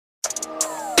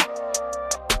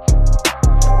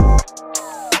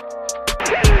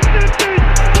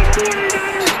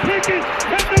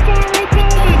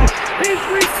is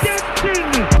redemption.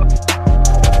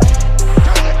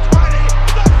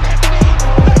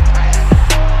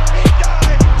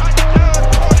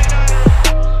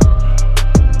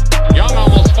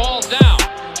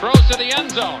 To the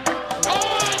end zone.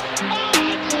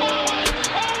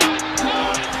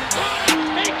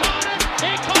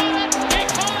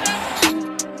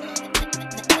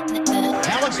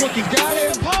 Alex looking down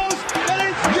in post, and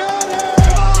it's good.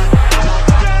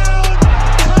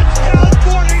 Touchdown,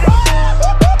 49.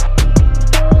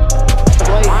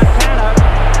 Montana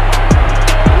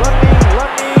looking,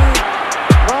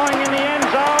 throwing in the end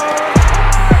zone.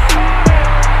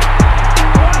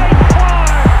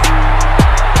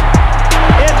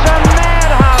 It's a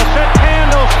madhouse at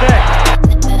Candlestick.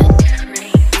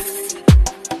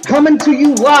 Coming to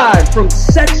you live from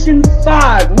Section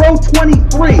 5, Row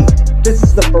 23. This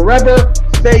is the Forever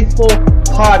Faithful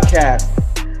Podcast.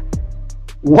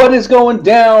 What is going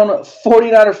down,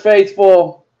 49er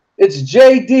Faithful? It's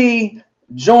JD,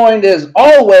 joined as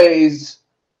always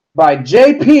by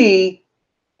JP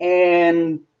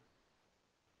and...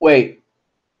 Wait.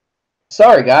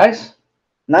 Sorry, guys.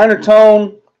 Niner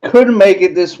Tone couldn't make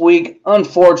it this week,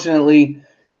 unfortunately.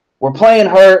 We're playing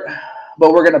hurt,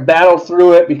 but we're going to battle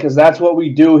through it because that's what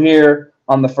we do here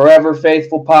on the Forever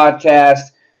Faithful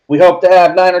Podcast. We hope to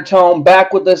have Niner Tone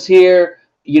back with us here,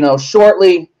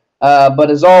 shortly. But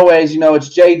as always, it's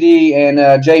JD and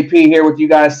JP here with you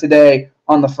guys today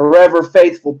on the Forever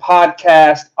Faithful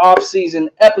Podcast, off-season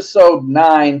episode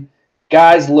 9.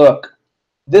 Guys, look,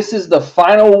 this is the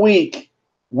final week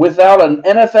without an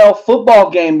NFL football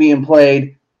game being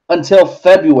played until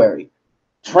February.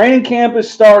 Training camp is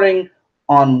starting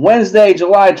on Wednesday,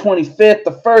 July 25th.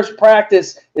 The first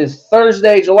practice is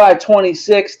Thursday, July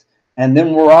 26th, and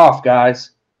then we're off,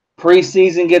 guys.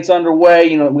 Preseason gets underway.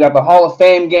 We got the Hall of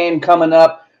Fame game coming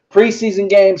up. Preseason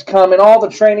games coming, all the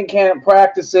training camp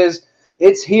practices.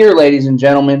 It's here, ladies and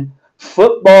gentlemen.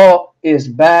 Football is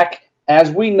back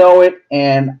as we know it,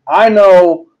 and I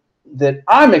know that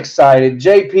I'm excited.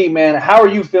 JP, man, how are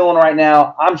you feeling right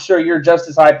now? I'm sure you're just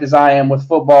as hyped as I am with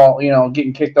football,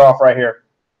 getting kicked off right here.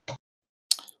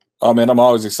 Oh, man, I'm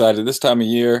always excited. This time of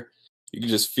year, you can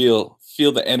just feel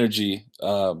the energy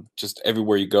just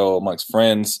everywhere you go amongst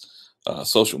friends,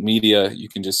 social media. You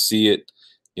can just see it,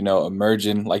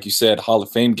 emerging. Like you said, Hall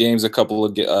of Fame games about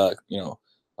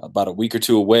a week or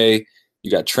two away. You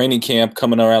got training camp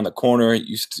coming around the corner.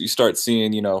 You start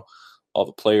seeing, all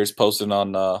the players posting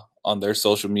on their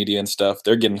social media and stuff.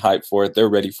 They're getting hyped for it. They're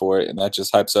ready for it, and that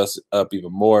just hypes us up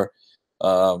even more.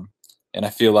 And I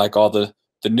feel like all the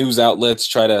news outlets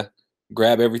try to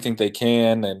grab everything they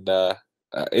can, and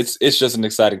it's just an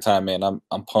exciting time, man.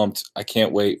 I'm pumped. I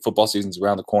can't wait. Football season's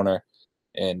around the corner,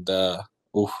 and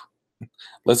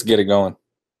let's get it going.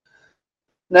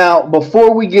 Now,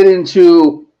 before we get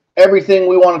into everything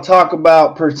we want to talk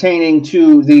about pertaining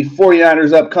to the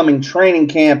 49ers' upcoming training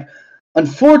camp,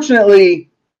 unfortunately,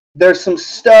 there's some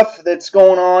stuff that's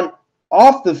going on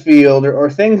off the field or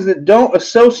things that don't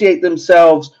associate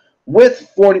themselves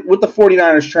with the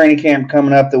 49ers training camp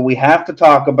coming up that we have to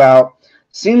talk about.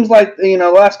 Seems like, the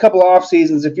last couple of off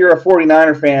seasons, if you're a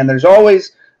 49er fan, there's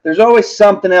always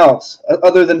something else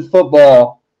other than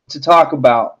football to talk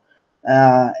about.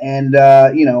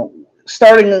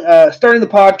 Starting the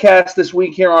podcast this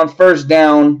week here on First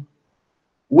Down,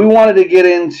 we wanted to get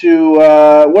into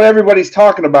what everybody's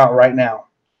talking about right now.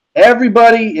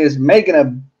 Everybody is making a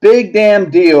big damn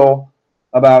deal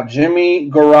about Jimmy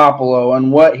Garoppolo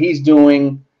and what he's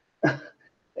doing.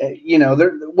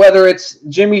 Whether it's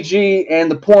Jimmy G and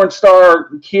the porn star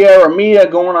Kiara Mia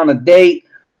going on a date,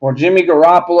 or Jimmy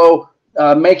Garoppolo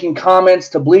making comments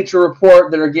to Bleacher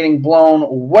Report that are getting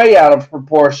blown way out of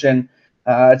proportion.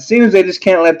 It seems they just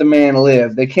can't let the man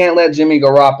live. They can't let Jimmy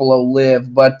Garoppolo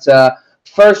live. But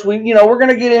first, we're going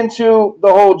to get into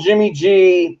the whole Jimmy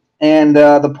G and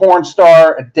the porn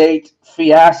star date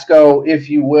fiasco, if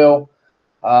you will.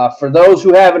 For those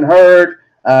who haven't heard,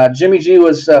 Jimmy G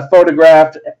was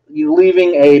photographed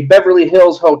leaving a Beverly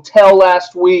Hills hotel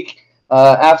last week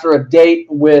after a date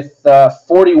with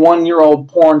 41-year-old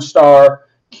porn star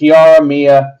Kiara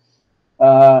Mia.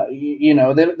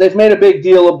 They've made a big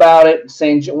deal about it,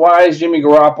 saying, why is Jimmy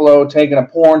Garoppolo taking a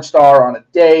porn star on a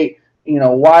date?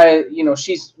 Why,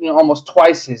 she's almost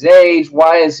twice his age.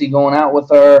 Why is he going out with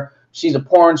her? She's a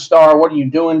porn star. What are you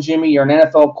doing, Jimmy? You're an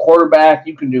NFL quarterback.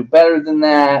 You can do better than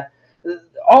that.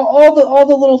 All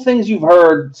the little things you've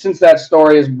heard since that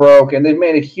story is broke, and they've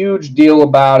made a huge deal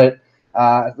about it.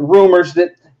 Rumors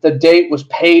that the date was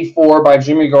paid for by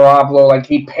Jimmy Garoppolo, like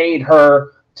he paid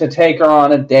her to take her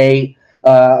on a date.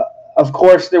 Of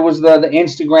course, there was the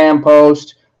Instagram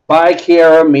post by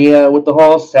Kiara Mia with the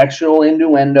whole sexual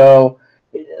innuendo.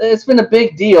 It's been a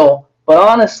big deal, but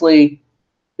honestly,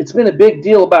 it's been a big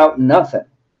deal about nothing.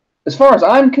 As far as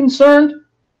I'm concerned,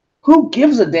 who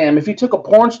gives a damn if he took a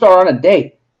porn star on a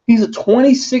date? He's a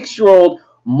 26-year-old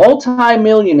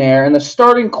multimillionaire and the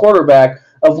starting quarterback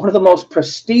of one of the most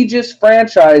prestigious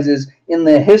franchises in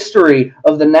the history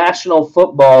of the National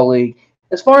Football League.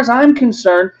 As far as I'm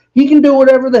concerned, he can do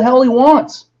whatever the hell he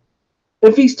wants.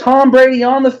 If he's Tom Brady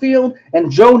on the field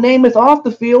and Joe Namath off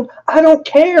the field, I don't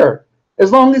care.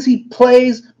 As long as he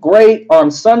plays great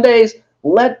on Sundays,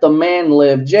 let the man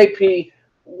live. JP,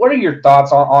 what are your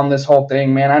thoughts on this whole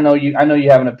thing, man? I know you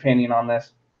have an opinion on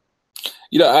this.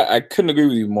 I couldn't agree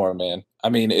with you more, man. I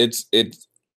mean, it's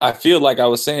I feel like I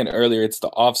was saying earlier, it's the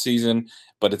off season,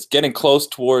 but it's getting close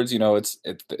towards,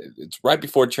 it's right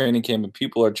before training camp, and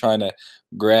people are trying to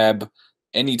grab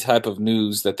any type of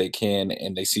news that they can,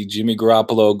 and they see Jimmy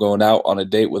Garoppolo going out on a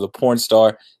date with a porn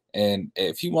star, and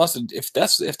if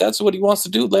that's what he wants to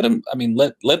do, let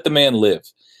the man live.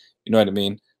 You know what I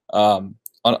mean? On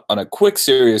a quick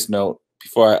serious note,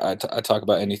 before I talk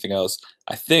about anything else,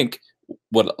 I think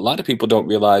what a lot of people don't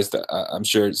realize, that I'm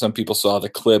sure some people saw the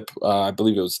clip. I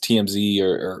believe it was TMZ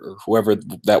or whoever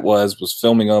that was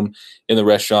filming them in the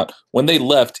restaurant. When they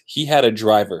left, he had a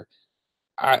driver.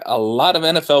 A lot of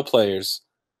NFL players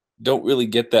don't really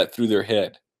get that through their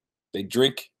head. They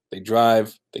drink, they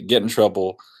drive, they get in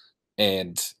trouble,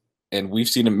 and we've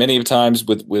seen it many times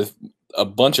with a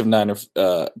bunch of Niner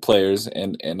players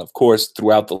and of course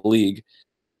throughout the league.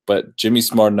 But Jimmy's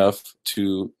smart enough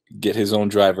to get his own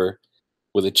driver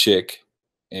with a chick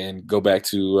and go back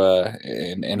to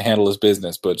and handle his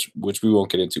business, but which we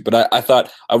won't get into. But I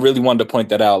thought I really wanted to point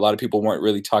that out. A lot of people weren't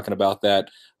really talking about that.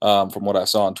 From what I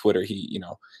saw on Twitter, he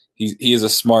is a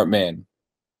smart man.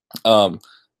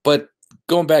 But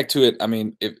going back to it, I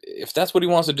mean, if that's what he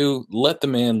wants to do, let the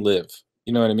man live.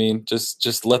 You know what I mean?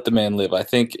 Just let the man live. I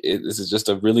think this is just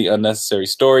a really unnecessary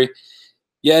story.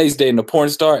 Yeah, he's dating a porn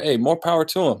star. Hey, more power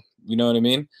to him. You know what I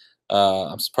mean?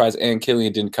 I'm surprised Ann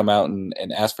Killian didn't come out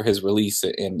and ask for his release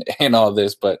and all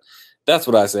this, but that's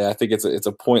what I say. I think it's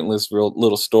a pointless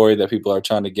little story that people are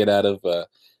trying to get out of.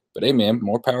 But hey, man,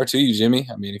 more power to you, Jimmy.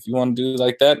 I mean, if you want to do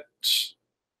like that,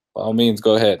 by all means,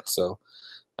 go ahead. So,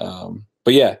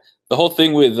 but yeah, the whole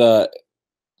thing with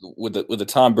the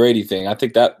Tom Brady thing, I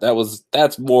think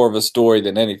that's more of a story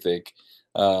than anything.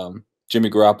 Jimmy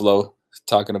Garoppolo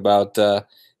talking about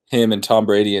him and Tom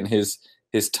Brady and his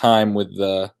time with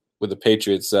the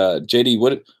Patriots. JD,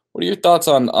 what are your thoughts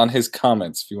on his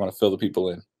comments, if you want to fill the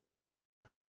people in?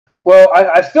 Well,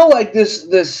 I feel like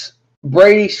this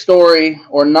Brady story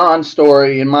or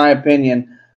non-story, in my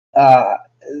opinion,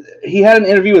 he had an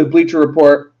interview with Bleacher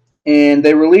Report, and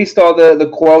they released all the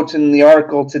quotes in the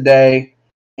article today.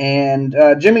 And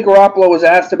Jimmy Garoppolo was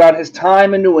asked about his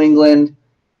time in New England,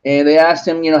 and they asked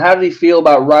him, how did he feel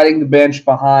about riding the bench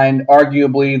behind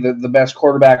arguably the best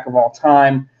quarterback of all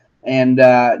time. And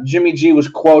Jimmy G was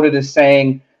quoted as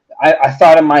saying, I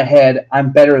thought in my head,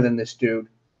 I'm better than this dude.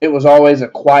 It was always a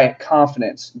quiet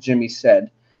confidence, Jimmy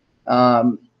said.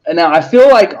 And now I feel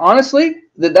like, honestly,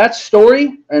 that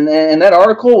story and that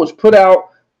article was put out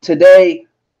today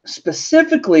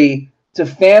specifically to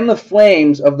fan the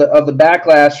flames of the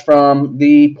backlash from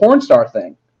the porn star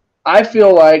thing. I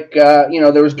feel like,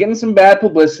 there was getting some bad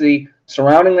publicity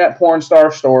surrounding that porn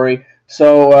star story.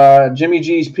 So Jimmy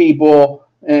G's people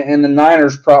and the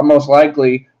Niners most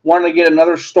likely wanted to get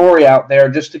another story out there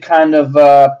just to kind of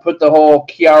put the whole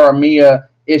Kiara Mia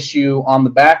issue on the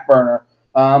back burner.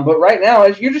 But right now,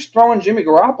 you're just throwing Jimmy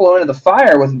Garoppolo into the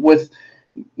fire with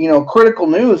critical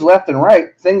news left and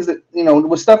right, things that,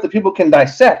 with stuff that people can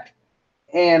dissect.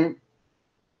 And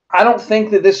I don't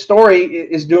think that this story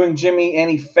is doing Jimmy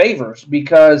any favors,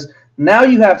 because now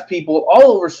you have people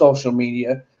all over social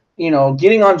media,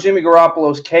 getting on Jimmy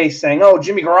Garoppolo's case saying, oh,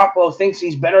 Jimmy Garoppolo thinks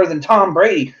he's better than Tom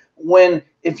Brady. When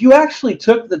if you actually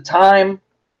took the time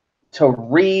to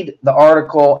read the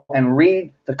article and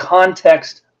read the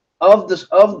context of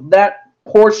that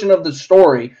portion of the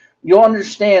story, you'll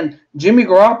understand Jimmy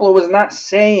Garoppolo was not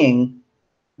saying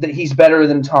that he's better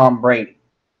than Tom Brady.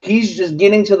 He's just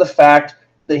getting to the fact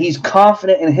that he's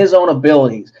confident in his own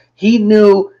abilities. He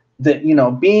knew that,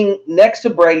 being next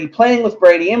to Brady, playing with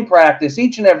Brady in practice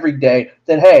each and every day,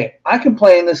 that, hey, I can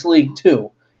play in this league too.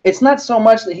 It's not so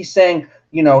much that he's saying,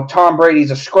 Tom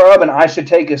Brady's a scrub and I should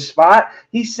take his spot.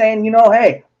 He's saying,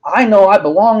 hey, I know I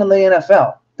belong in the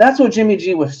NFL. That's what Jimmy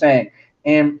G was saying.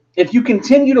 And if you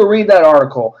continue to read that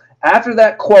article, after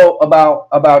that quote about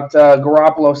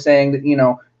Garoppolo saying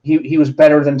that, he was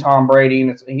better than Tom Brady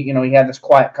and he had this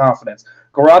quiet confidence,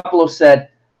 Garoppolo said,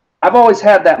 I've always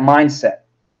had that mindset.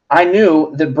 I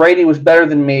knew that Brady was better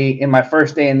than me in my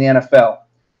first day in the NFL.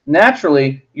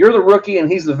 Naturally, you're the rookie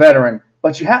and he's the veteran,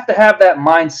 but you have to have that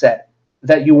mindset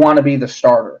that you want to be the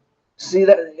starter. See,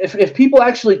 that if people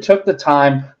actually took the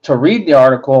time to read the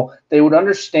article, they would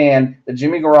understand that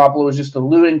Jimmy Garoppolo was just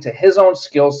alluding to his own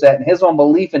skill set and his own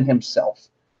belief in himself.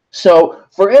 So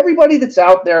for everybody that's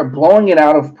out there blowing it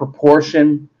out of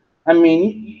proportion, I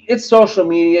mean, it's social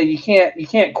media. You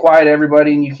can't quiet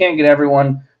everybody, and you can't get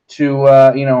everyone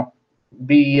to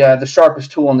be the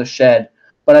sharpest tool in the shed.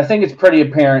 But I think it's pretty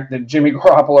apparent that Jimmy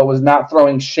Garoppolo was not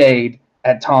throwing shade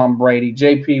at Tom Brady.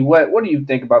 JP, what do you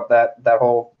think about that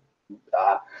whole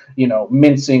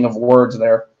mincing of words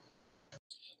there?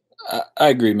 I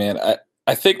agree, man.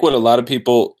 I think what a lot of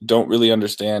people don't really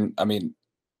understand, I mean,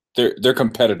 they're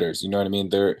competitors, you know what I mean?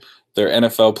 They're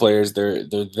NFL players, they're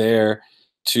there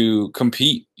to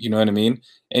compete, you know what I mean?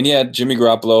 And yeah, Jimmy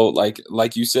Garoppolo,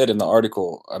 like you said in the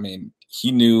article, I mean,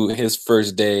 he knew his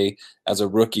first day as a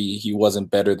rookie he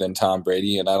wasn't better than Tom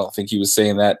Brady, and I don't think he was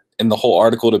saying that in the whole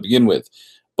article to begin with.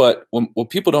 But what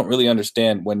people don't really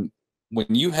understand, when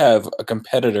you have a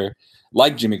competitor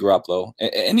like Jimmy Garoppolo,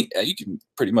 you can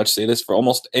pretty much say this for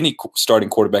almost any starting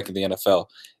quarterback in the NFL.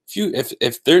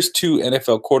 If there's two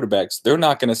NFL quarterbacks, they're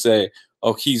not going to say,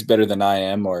 "Oh, he's better than I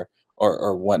am," or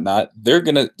whatnot. They're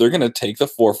gonna take the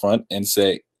forefront and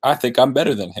say, "I think I'm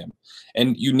better than him."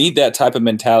 And you need that type of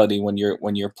mentality when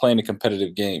you're playing a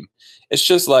competitive game. It's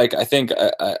just like I think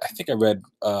I read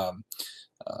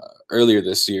earlier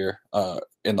this year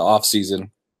in the off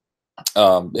season.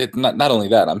 Not only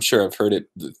that, I'm sure I've heard it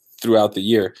throughout the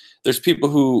year. There's people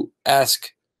who ask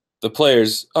the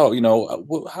players, "Oh,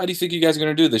 how do you think you guys are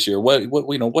going to do this year?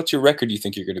 What's your record? Do you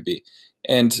think you're going to be?"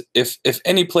 And if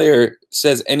any player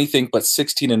says anything but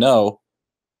 16-0,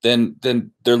 then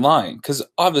they're lying, because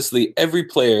obviously every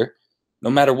player, no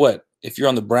matter what, if you're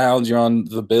on the Browns, you're on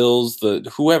the Bills,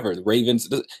 the Ravens,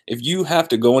 if you have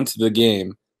to go into the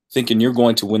game thinking you're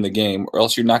going to win the game, or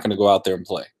else you're not going to go out there and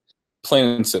play. Plain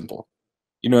and simple.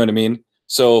 You know what I mean?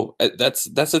 So that's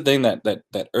the thing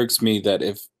that irks me, that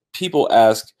if people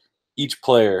ask each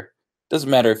player, doesn't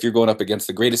matter if you're going up against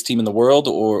the greatest team in the world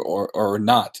or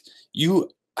not, you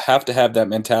have to have that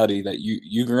mentality that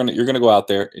you're gonna go out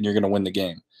there and you're gonna win the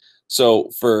game.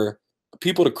 So for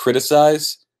people to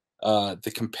criticize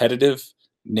the competitive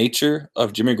nature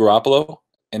of Jimmy Garoppolo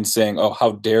and saying, "Oh,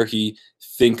 how dare he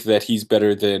think that he's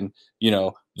better than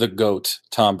the GOAT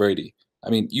Tom Brady?" I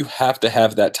mean, you have to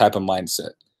have that type of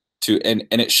mindset and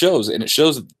it shows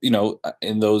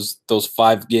in those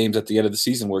 5 games at the end of the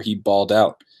season where he balled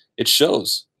out. It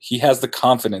shows he has the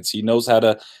confidence. He knows how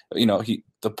to,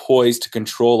 the poise to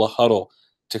control a huddle,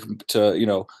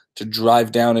 to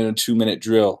drive down in a 2-minute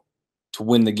drill, to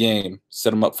win the game,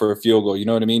 set him up for a field goal. You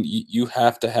know what I mean? You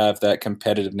have to have that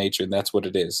competitive nature, and that's what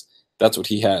it is. That's what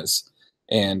he has.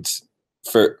 And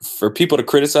for people to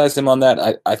criticize him on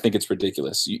that, I think it's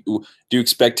ridiculous. Do you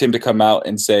expect him to come out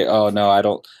and say, "Oh no, I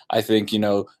don't. I think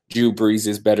Drew Brees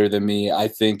is better than me. I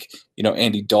think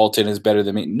Andy Dalton is better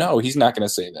than me"? No, he's not going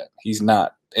to say that. He's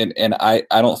not, and I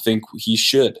don't think he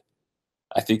should.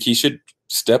 I think he should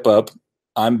step up.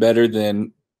 I'm better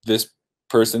than this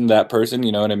person, that person.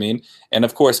 You know what I mean? And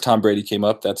of course, Tom Brady came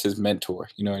up. That's his mentor.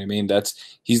 You know what I mean?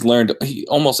 He's learned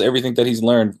almost everything that he's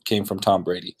learned came from Tom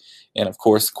Brady. And of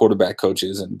course, quarterback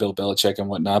coaches and Bill Belichick and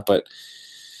whatnot. But,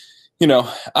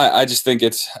 I just think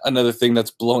it's another thing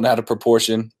that's blown out of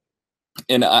proportion.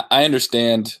 And I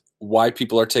understand why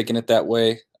people are taking it that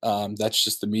way. That's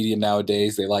just the media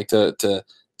nowadays. They like to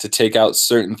take out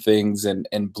certain things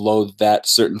and blow that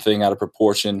certain thing out of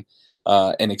proportion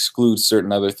and exclude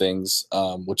certain other things,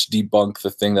 which debunk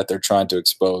the thing that they're trying to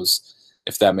expose,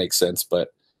 if that makes sense.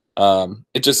 But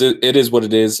it is what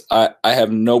it is. I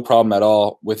have no problem at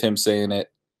all with him saying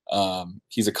it.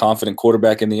 He's a confident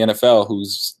quarterback in the NFL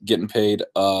who's getting paid,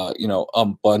 a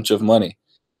bunch of money.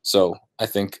 So I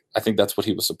think that's what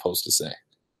he was supposed to say.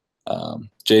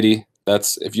 JD,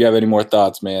 if you have any more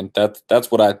thoughts, man,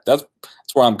 that's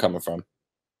where I'm coming from.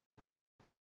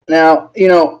 Now,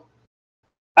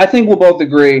 I think we'll both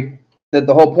agree that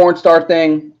the whole porn star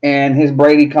thing and his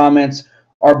Brady comments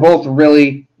are both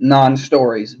really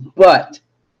non-stories. But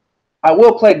I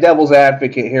will play devil's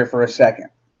advocate here for a second.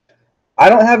 I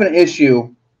don't have an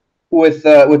issue with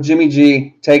Jimmy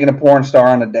G taking a porn star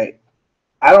on a date.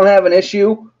 I don't have an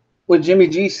issue with Jimmy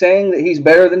G saying that he's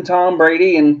better than Tom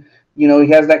Brady and, he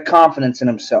has that confidence in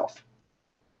himself.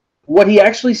 What he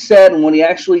actually said and what he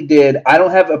actually did, I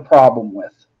don't have a problem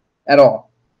with at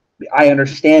all. I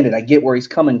understand it. I get where he's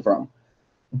coming from.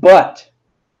 But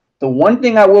the one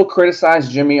thing I will criticize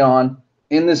Jimmy on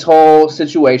in this whole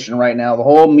situation right now, the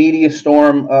whole media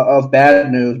storm of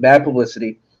bad news, bad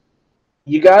publicity,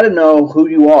 you got to know who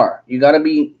you are. You got to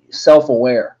be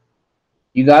self-aware.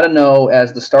 You got to know,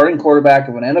 as the starting quarterback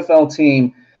of an NFL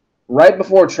team, right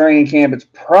before training camp, it's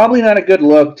probably not a good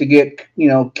look to get,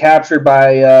 captured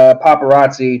by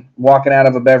paparazzi walking out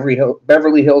of a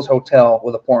Beverly Hills hotel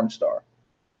with a porn star.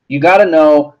 You got to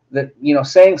know that,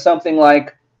 saying something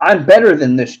like, I'm better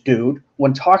than this dude,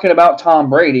 when talking about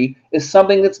Tom Brady, is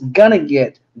something that's going to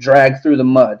get dragged through the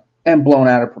mud and blown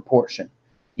out of proportion.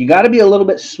 You got to be a little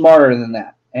bit smarter than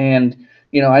that. And,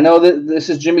 I know that this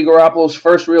is Jimmy Garoppolo's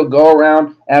first real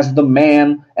go-around as the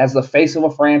man, as the face of a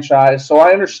franchise, so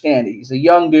I understand it. He's a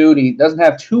young dude. He doesn't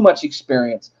have too much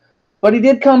experience. But he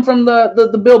did come from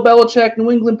the Bill Belichick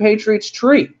New England Patriots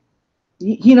tree.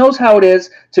 He knows how it is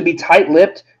to be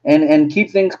tight-lipped and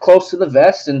keep things close to the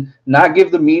vest and not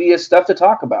give the media stuff to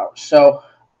talk about. So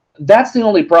that's the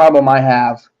only problem I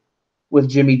have with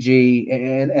Jimmy G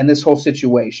and this whole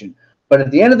situation. But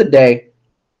at the end of the day,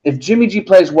 if Jimmy G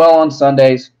plays well on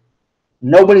Sundays,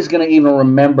 nobody's going to even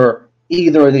remember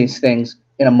either of these things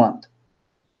in a month.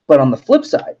 But on the flip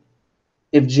side,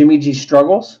 if Jimmy G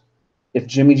struggles, if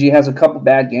Jimmy G has a couple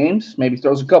bad games, maybe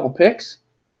throws a couple picks,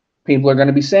 people are going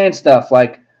to be saying stuff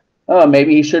like, oh,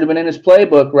 maybe he should have been in his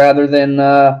playbook rather than,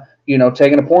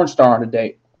 taking a porn star on a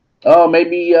date. Oh,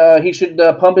 maybe he should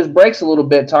pump his brakes a little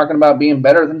bit, talking about being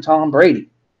better than Tom Brady.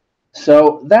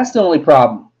 So that's the only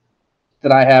problem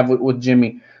that I have with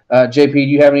Jimmy. JP, do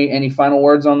you have any final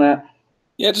words on that?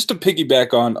 Yeah, just to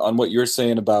piggyback on what you're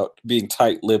saying about being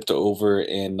tight-lipped over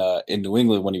in New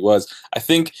England when he was, I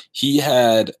think he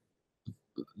had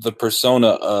the persona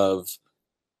of,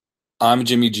 I'm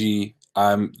Jimmy G,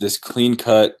 I'm this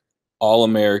clean-cut,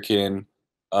 all-American,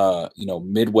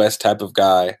 Midwest type of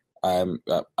guy. I'm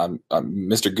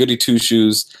Mr. Goody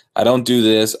Two-Shoes. I don't do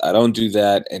this. I don't do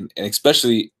that. And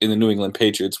especially in the New England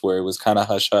Patriots where it was kind of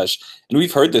hush-hush. And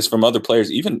we've heard this from other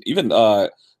players, even the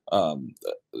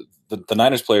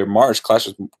Niners player Marsh,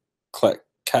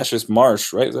 Cassius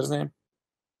Marsh, right? Is that his name?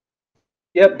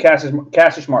 Yep,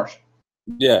 Cassius Marsh.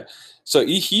 Yeah. So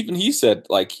he said,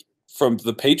 like, from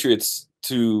the Patriots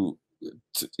to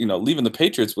leaving the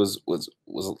Patriots was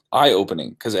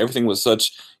eye-opening because everything was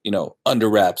such, under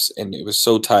wraps and it was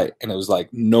so tight and it was like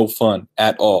no fun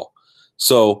at all.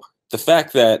 So the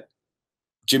fact that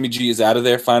Jimmy G is out of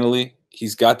there finally,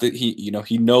 he's got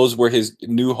he knows where his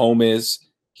new home is.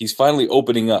 He's finally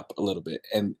opening up a little bit.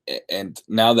 And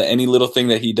now that any little thing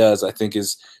that he does, I think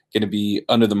is going to be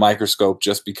under the microscope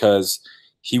just because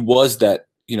he was that,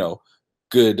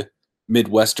 good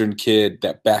Midwestern kid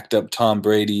that backed up Tom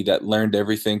Brady, that learned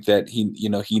everything that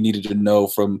he needed to know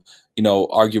from,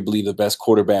 arguably the best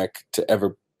quarterback to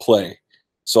ever play.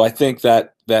 So I think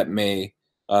that may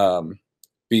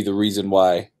be the reason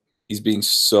why he's being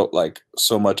so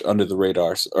much under the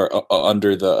radars or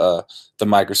under the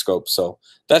microscope. So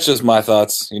that's just my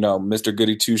thoughts. Mr.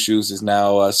 Goody Two Shoes is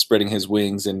now spreading his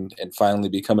wings and finally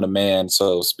becoming a man,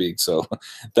 so to speak. So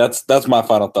that's my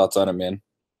final thoughts on it, man.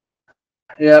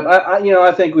 Yeah,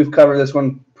 I think we've covered this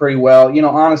one pretty well.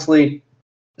 Honestly,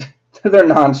 they're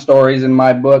non-stories in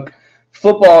my book.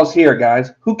 Football's here,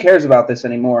 guys. Who cares about this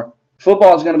anymore?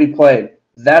 Football is going to be played.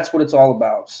 That's what it's all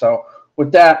about. So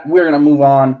with that, we're going to move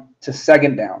on to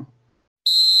second down.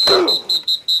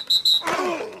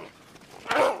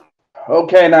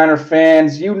 Okay, Niner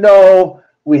fans,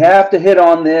 we have to hit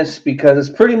on this because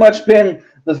it's pretty much been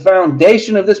the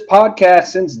foundation of this podcast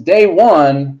since day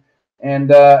one.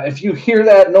 And if you hear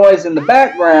that noise in the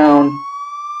background,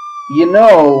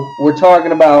 we're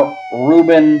talking about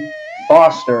Reuben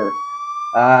Foster.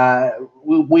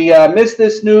 We missed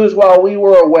this news while we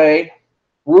were away.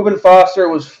 Reuben Foster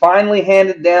was finally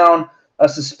handed down a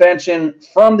suspension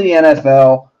from the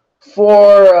NFL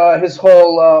for his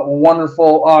whole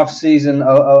wonderful offseason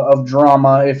of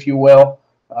drama, if you will.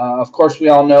 Of course, we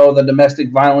all know the domestic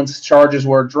violence charges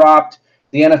were dropped.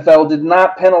 The NFL did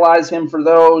not penalize him for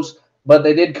those, but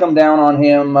they did come down on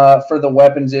him for the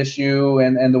weapons issue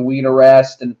and the weed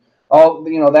arrest and all,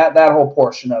 that whole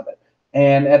portion of it.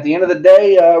 And at the end of the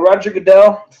day, Roger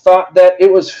Goodell thought that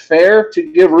it was fair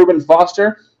to give Reuben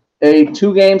Foster a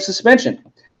 2-game suspension.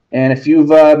 And if you've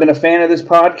been a fan of this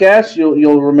podcast,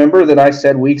 you'll remember that I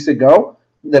said weeks ago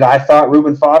that I thought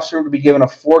Reuben Foster would be given a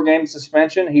 4-game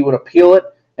suspension. He would appeal it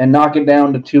and knock it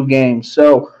down to 2 games.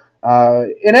 So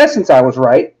in essence, I was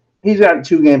right. He's got a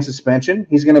 2-game suspension.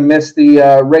 He's going to miss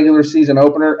the regular season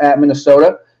opener at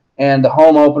Minnesota and the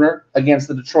home opener against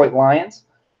the Detroit Lions.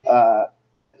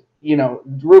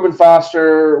 Reuben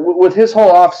Foster, with his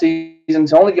whole offseason,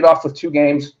 to only get off with 2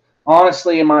 games,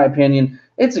 honestly, in my opinion,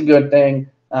 it's a good thing.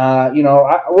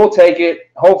 We'll take it.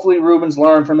 Hopefully Reuben's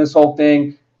learned from this whole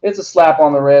thing. It's a slap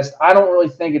on the wrist. I don't really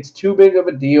think it's too big of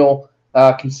a deal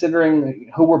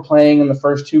considering who we're playing in the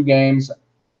first two games.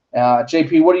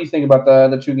 JP, what do you think about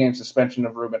the 2-game suspension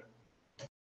of Reuben?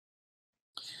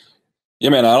 Yeah,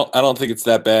 man, I don't think it's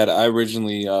that bad. I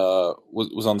originally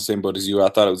was on the same boat as you. I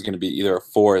thought it was going to be either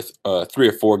a 3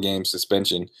 or 4 game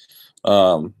suspension.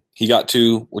 He got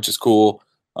 2, which is cool.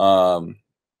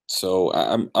 So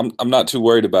I'm not too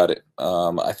worried about it.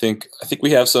 I think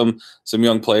we have some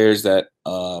young players that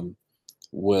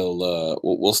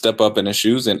will step up in his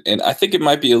shoes, and I think it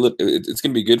might be it's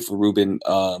going to be good for Reuben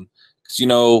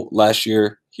because last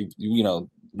year he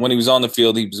when he was on the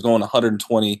field he was going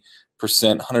 120%,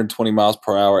 120 miles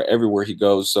per hour everywhere he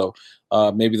goes. So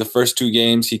maybe the first 2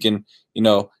 games he can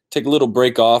take a little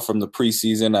break off from the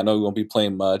preseason. I know he won't be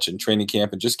playing much in training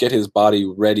camp and just get his body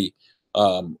ready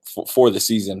for the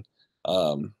season.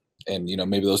 And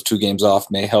maybe those 2 games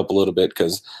off may help a little bit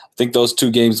because I think those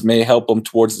 2 games may help him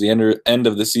towards the end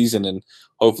of the season, and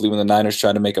hopefully when the Niners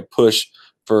try to make a push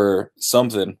for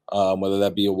something, whether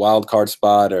that be a wild card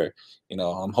spot or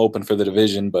I'm hoping for the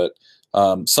division, but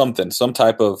some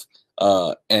type of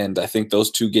and I think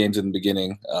those 2 games in the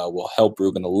beginning will help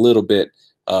Reuben a little bit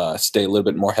stay a little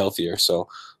bit more healthier. So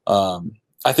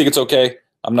I think it's okay.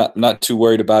 I'm not too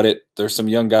worried about it. There's some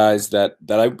young guys that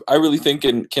I really think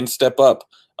can step up.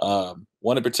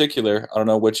 One in particular, I don't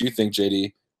know what you think,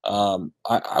 JD.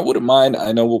 I wouldn't mind.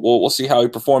 I know we'll see how he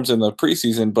performs in the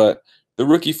preseason, but the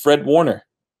rookie Fred Warner,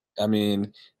 I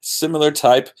mean, similar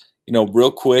type,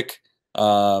 real quick.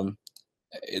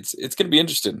 It's going to be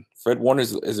interesting. Fred Warner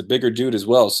is a bigger dude as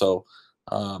well, so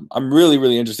I'm really,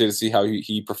 really interested to see how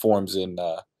he performs in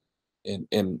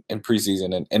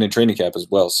preseason and in training camp as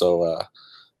well. So,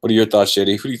 what are your thoughts,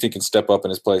 JD? Who do you think can step up in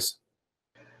his place?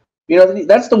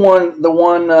 That's the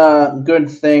one good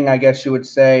thing, I guess you would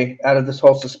say, out of this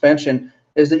whole suspension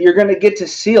is that you're going to get to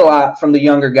see a lot from the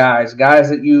younger guys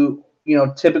that you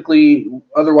typically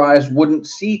otherwise wouldn't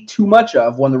see too much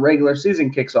of when the regular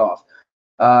season kicks off.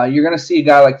 You're going to see a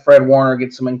guy like Fred Warner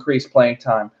get some increased playing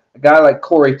time, a guy like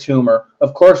Corey Toomer.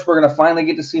 Of course, we're going to finally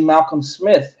get to see Malcolm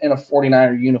Smith in a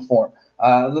 49er uniform.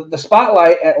 The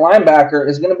spotlight at linebacker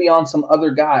is going to be on some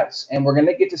other guys, and we're going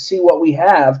to get to see what we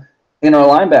have in our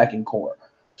linebacking core.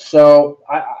 So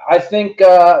I think,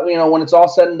 when it's all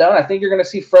said and done, I think you're going to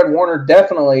see Fred Warner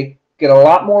definitely get a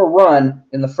lot more run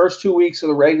in the first 2 weeks of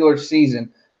the regular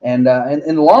season. And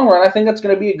in the long run, I think that's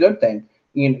going to be a good thing.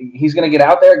 He's going to get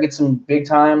out there, get some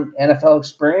big-time NFL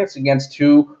experience against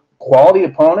 2 quality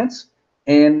opponents,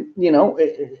 and,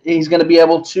 he's going to be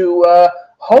able to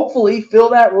hopefully fill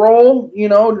that role,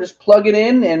 just plug it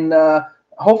in, and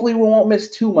hopefully we won't miss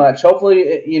too much. Hopefully,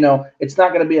 it's not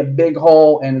going to be a big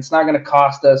hole, and it's not going to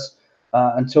cost us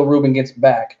until Reuben gets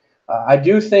back. I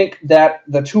do think that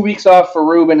the 2 weeks off for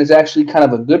Reuben is actually kind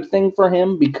of a good thing for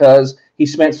him because he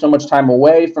spent so much time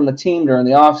away from the team during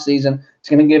the offseason. It's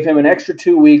going to give him an extra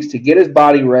 2 weeks to get his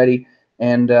body ready,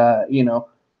 and,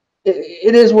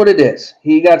 it is what it is.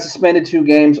 He got suspended 2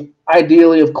 games.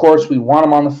 Ideally, of course, we want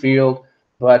him on the field.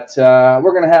 But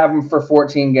we're going to have him for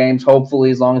 14 games, hopefully,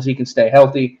 as long as he can stay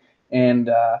healthy. And,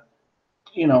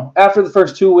 after the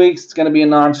first 2 weeks, it's going to be a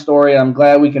non-story. I'm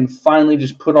glad we can finally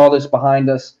just put all this behind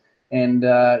us. And,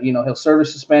 he'll serve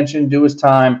his suspension, do his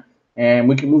time, and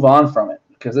we can move on from it.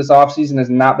 Because this offseason has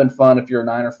not been fun if you're a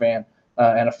Niner fan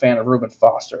and a fan of Reuben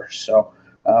Foster. So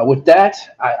with that,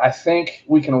 I think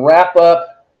we can wrap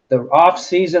up the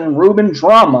offseason Reuben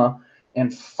drama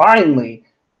and finally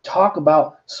talk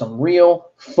about some real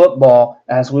football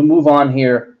as we move on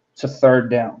here to third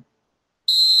down.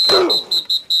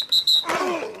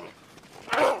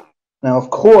 Now, of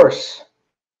course,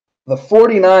 the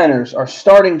 49ers are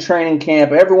starting training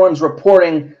camp. Everyone's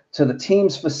reporting to the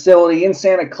team's facility in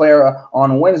Santa Clara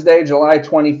on Wednesday, July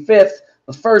 25th.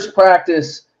 The first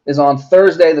practice is on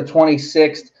Thursday, the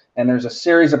 26th, and there's a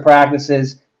series of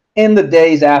practices in the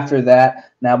days after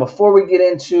that. Now, before we get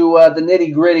into the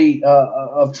nitty-gritty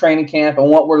of training camp and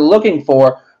what we're looking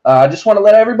for, I just want to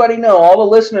let everybody know, all the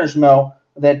listeners know,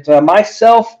 that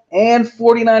myself and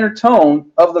 49er Tone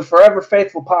of the Forever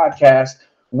Faithful podcast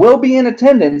will be in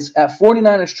attendance at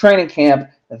 49ers training camp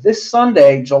this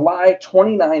Sunday, July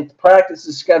 29th. Practice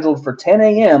is scheduled for 10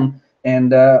 a.m.,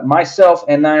 and myself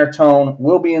and Niner Tone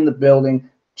will be in the building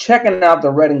checking out the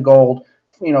red and gold,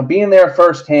 being there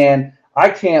firsthand. I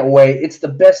can't wait. It's the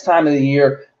best time of the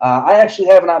year. I actually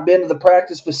have not been to the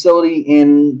practice facility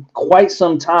in quite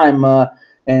some time,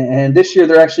 and this year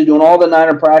they're actually doing all the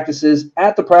Niner practices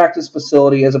at the practice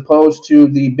facility as opposed to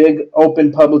the big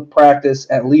open public practice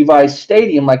at Levi's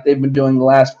Stadium like they've been doing the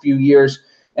last few years.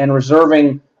 and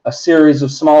reserving a series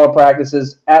of smaller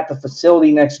practices at the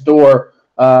facility next door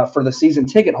for the season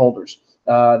ticket holders.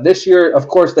 This year, of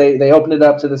course, they opened it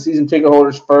up to the season ticket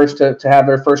holders first to have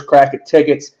their first crack at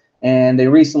tickets, and they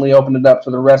recently opened it up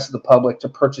to the rest of the public to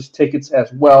purchase tickets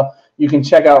as well. You can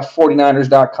check out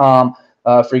 49ers.com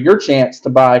for your chance to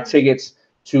buy tickets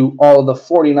to all of the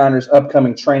 49ers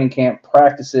upcoming training camp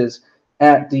practices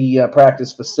at the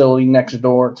practice facility next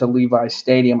door to Levi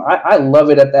Stadium. I love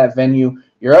it at that venue.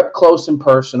 You're up close and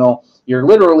personal. You're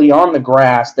literally on the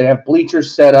grass. They have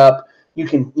bleachers set up. You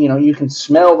can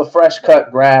smell the fresh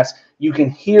cut grass. You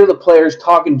can hear the players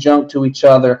talking junk to each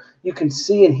other. You can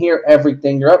see and hear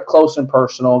everything. You're up close and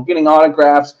personal. Getting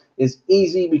autographs is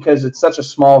easy because it's such a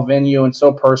small venue and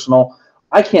so personal.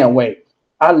 I can't wait.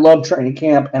 I love training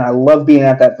camp, and I love being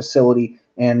at that facility.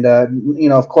 And,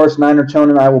 of course, Niner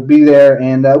Tone and I will be there,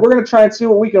 and we're going to try and see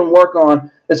what we can work on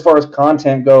as far as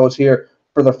content goes here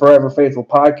for the Forever Faithful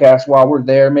podcast while we're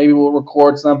there. Maybe we'll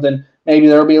record something. Maybe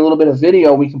there'll be a little bit of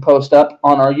video we can post up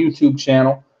on our YouTube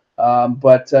channel.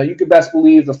 But you can best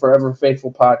believe the Forever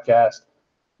Faithful podcast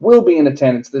will be in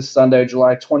attendance this Sunday,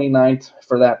 July 29th,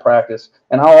 for that practice.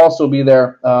 And I'll also be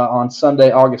there on Sunday,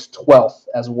 August 12th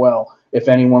as well, if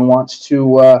anyone wants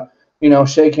to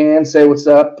shake hands, say what's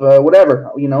up, whatever.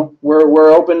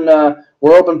 We're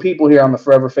open people here on the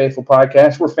Forever Faithful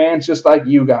podcast. We're fans just like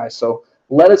you guys. So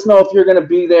let us know if you're going to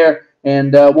be there,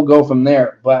 and we'll go from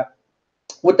there. But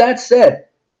with that said,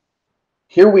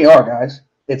 here we are, guys.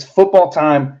 It's football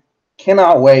time.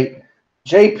 Cannot wait.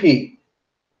 JP,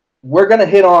 we're going to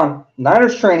hit on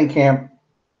Niners training camp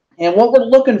and what we're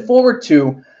looking forward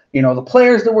to, the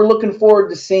players that we're looking forward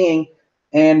to seeing,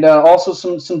 and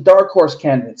also some dark horse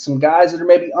candidates, some guys that are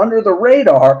maybe under the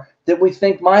radar that we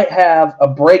think might have a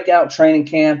breakout training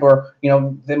camp, or,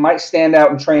 they might stand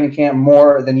out in training camp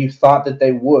more than you thought that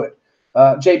they would.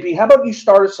 JP, how about you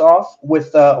start us off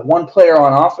with one player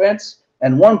on offense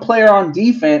and one player on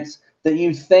defense that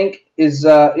you think is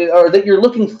or that you're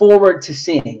looking forward to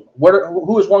seeing?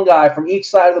 Who is one guy from each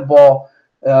side of the ball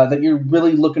that you're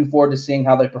really looking forward to seeing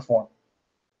how they perform?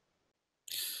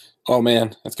 Oh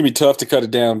man, it's gonna be tough to cut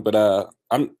it down, but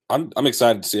I'm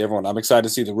excited to see everyone. I'm excited to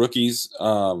see the rookies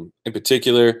in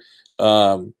particular.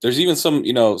 There's even some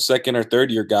second or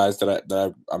third year guys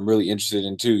that I'm really interested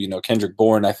in too. Kendrick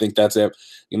Bourne. I think that's it.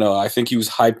 I think he was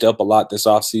hyped up a lot this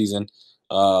offseason,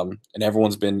 and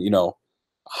everyone's been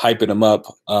hyping him up.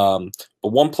 But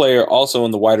one player also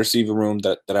in the wide receiver room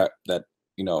that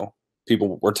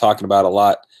people were talking about a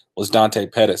lot was Dante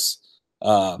Pettis.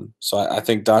 So I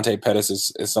think Dante Pettis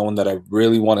is someone that I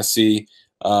really want to see.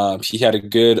 He had a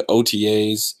good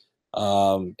OTAs,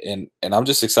 and I'm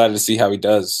just excited to see how he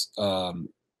does.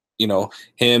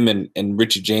 Him and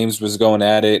Richie James was going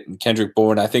at it, and Kendrick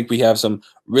Bourne. I think we have some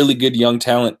really good young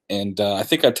talent, and I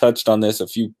think I touched on this a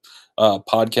few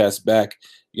podcasts back.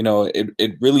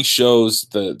 It really shows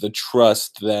the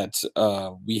trust that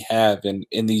we have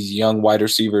in these young wide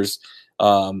receivers,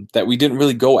 that we didn't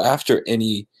really go after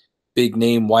any big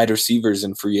name wide receivers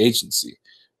in free agency.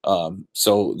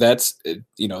 So that's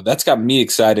got me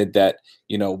excited that,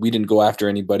 we didn't go after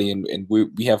anybody, and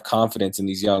we have confidence in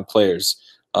these young players.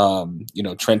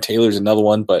 Trent Taylor's another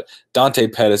one, but Dante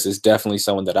Pettis is definitely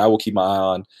someone that I will keep my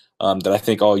eye on, that I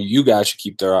think all you guys should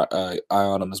keep their eye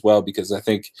on him as well, because I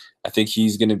think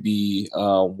he's going to be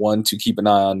one to keep an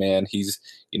eye on, man. He's,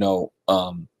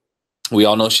 we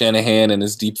all know Shanahan and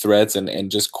his deep threats and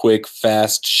just quick,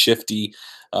 fast, shifty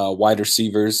wide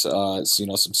receivers,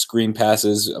 some screen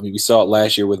passes. I mean, we saw it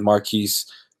last year with Marquise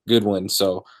Goodwin.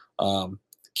 So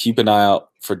keep an eye out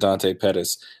for Dante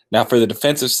Pettis. Now for the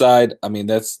defensive side, I mean,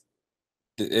 that's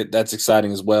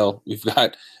exciting as well. We've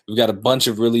got a bunch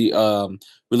of really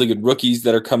good rookies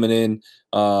that are coming in.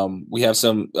 We have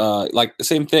some like the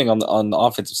same thing on the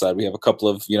offensive side. We have a couple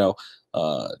of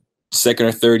second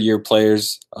or third year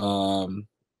players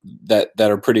that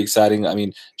are pretty exciting. I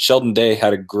mean, Sheldon Day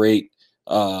had a great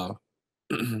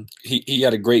he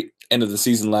had a great end of the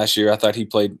season last year. I thought he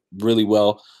played really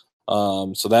well.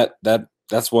 So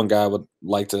that's one guy I would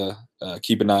like to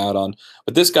keep an eye out on.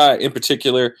 But this guy in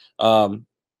particular,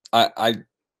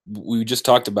 we just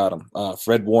talked about him,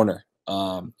 Fred Warner.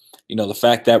 The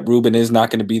fact that Reuben is not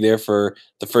going to be there for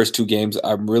the first two games,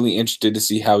 I'm really interested to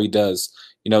see how he does.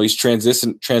 He's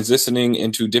transitioning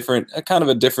into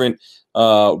a different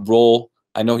role.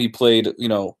 I know he played, he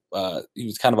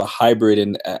was kind of a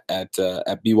hybrid at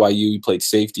BYU. He played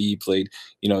safety. He played,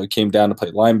 he came down to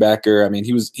play linebacker. I mean,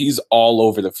 he's all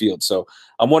over the field. So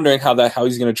I'm wondering how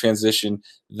he's going to transition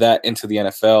that into the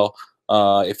NFL.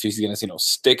 If he's going to,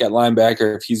 stick at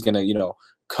linebacker, if he's going to,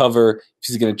 cover, if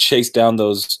he's going to chase down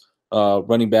those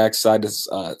running back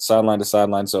sideline to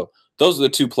sideline. So those are the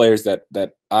two players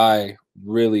that I'm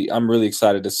really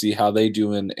excited to see how they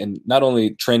do in not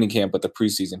only training camp but the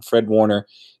preseason. Fred Warner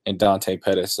and Dante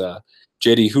Pettis.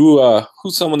 JD,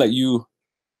 who's someone that you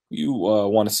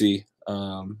want to see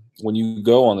when you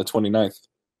go on the 29th?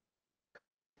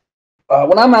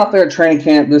 When I'm out there at training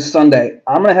camp this Sunday,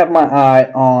 I'm going to have my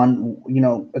eye on,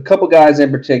 a couple guys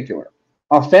in particular.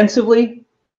 Offensively,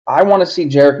 I want to see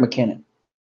Jerick McKinnon.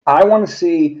 I want to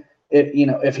see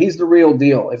if he's the real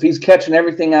deal, if he's catching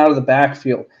everything out of the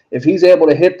backfield, if he's able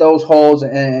to hit those holes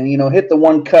and hit the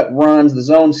one cut runs, the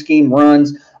zone scheme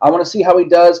runs. I want to see how he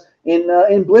does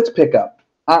in blitz pickup.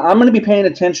 I'm going to be paying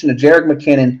attention to Jerick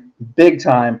McKinnon big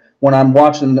time when I'm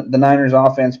watching the Niners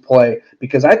offense play,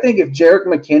 because I think if Jerick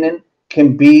McKinnon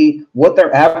can be what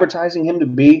they're advertising him to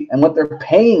be and what they're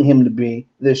paying him to be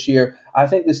this year, I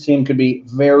think this team could be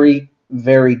very,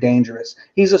 very dangerous.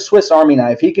 He's a Swiss Army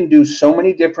knife. He can do so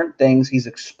many different things. He's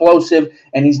explosive,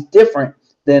 and he's different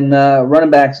than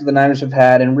running backs that the Niners have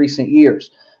had in recent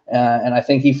years. And I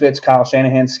think he fits Kyle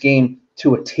Shanahan's scheme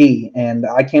to a T. And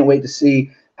I can't wait to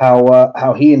see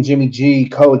how he and Jimmy G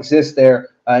coexist there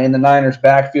in the Niners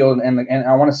backfield. And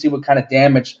I want to see what kind of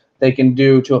damage they can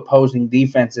do to opposing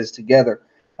defenses together.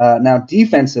 Now,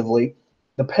 defensively,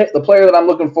 the player that I'm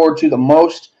looking forward to the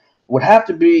most would have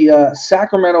to be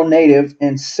Sacramento native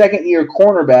and second-year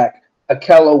cornerback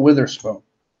Ahkello Witherspoon.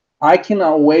 I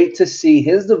cannot wait to see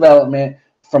his development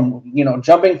from,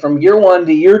 jumping from year one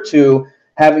to year two,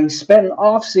 having spent an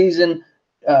offseason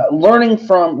learning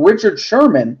from Richard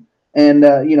Sherman. And,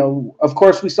 of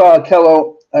course, we saw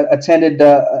Ahkello attended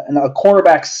a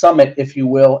cornerback summit, if you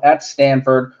will, at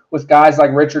Stanford with guys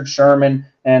like Richard Sherman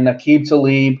and Aqib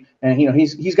Talib. And,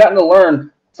 he's gotten to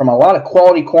learn from a lot of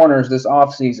quality corners this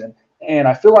offseason. And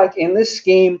I feel like in this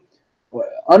scheme,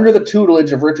 under the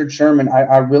tutelage of Richard Sherman,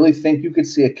 I really think you could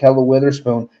see Ahkello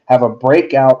Witherspoon have a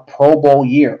breakout Pro Bowl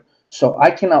year. So I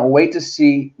cannot wait to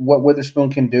see what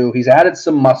Witherspoon can do. He's added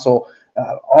some muscle.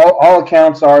 All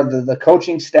accounts are the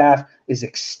coaching staff is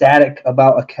ecstatic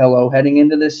about Ahkello heading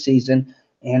into this season,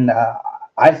 and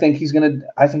I think he's gonna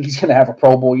have a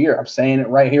Pro Bowl year. I'm saying it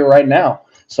right here, right now.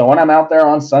 So when I'm out there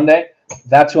on Sunday,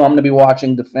 that's who I'm going to be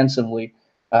watching defensively.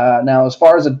 Now, as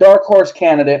far as a dark horse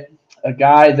candidate, a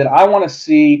guy that I want to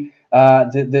see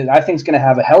that I think is going to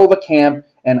have a hell of a camp,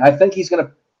 and I think he's going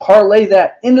to parlay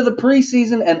that into the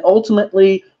preseason and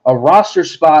ultimately a roster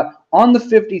spot on the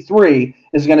 53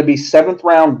 is going to be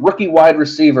 7th-round rookie wide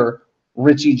receiver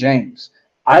Richie James.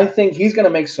 I think he's going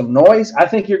to make some noise. I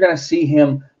think you're going to see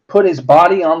him put his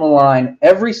body on the line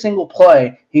every single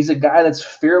play. He's a guy that's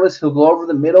fearless. He'll go over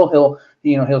the middle. He'll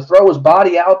throw his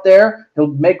body out there. He'll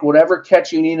make whatever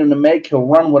catch you need him to make. He'll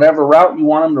run whatever route you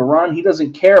want him to run. He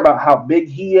doesn't care about how big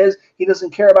he is. He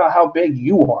doesn't care about how big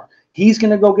you are. He's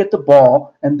going to go get the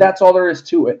ball, and that's all there is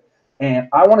to it. And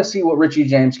I want to see what Richie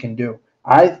James can do.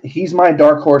 He's my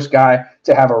dark horse guy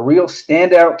to have a real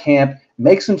standout camp,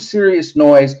 make some serious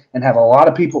noise, and have a lot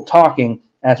of people talking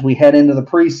as we head into the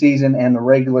preseason and the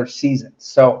regular season.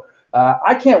 So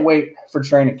I can't wait for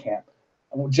training camp.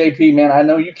 JP, man, I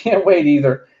know you can't wait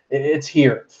either. It's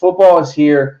here. Football is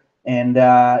here, and,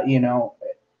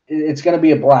 it's going to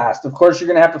be a blast. Of course, you're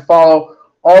going to have to follow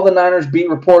all the Niners beat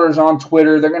reporters on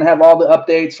Twitter. They're going to have all the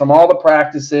updates from all the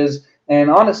practices. And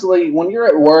honestly, when you're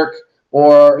at work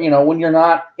or, when you're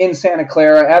not in Santa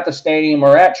Clara at the stadium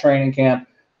or at training camp,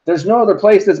 there's no other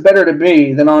place that's better to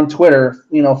be than on Twitter,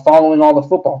 following all the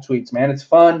football tweets, man. It's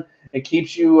fun. It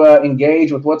keeps you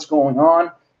engaged with what's going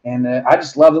on. And I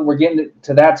just love that we're getting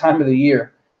to that time of the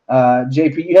year.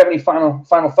 JP, you have any final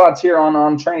thoughts here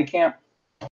on training camp?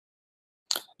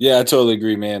 Yeah, I totally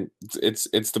agree, man.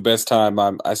 It's the best time.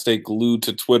 I stay glued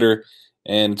to Twitter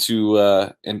and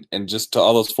to and just to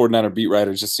all those 49er beat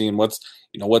writers, just seeing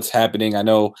what's happening. I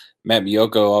know Matt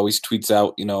Miyoko always tweets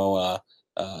out, I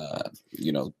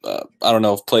don't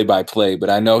know if play by play, but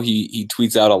I know he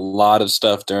tweets out a lot of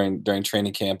stuff during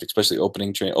training camp, especially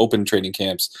open training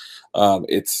camps.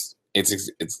 It's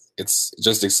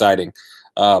just exciting.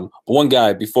 But one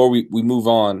guy before we move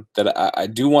on that I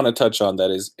do want to touch on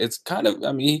that is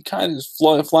he kind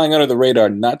of flying under the radar.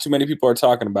 Not too many people are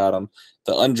talking about him.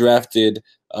 The undrafted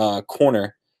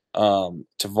corner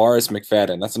Tavares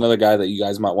McFadden. That's another guy that you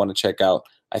guys might want to check out.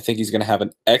 I think he's going to have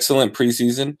an excellent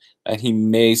preseason, and he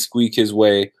may squeak his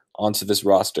way onto this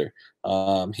roster.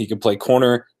 He can play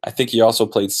corner. I think he also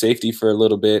played safety for a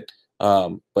little bit,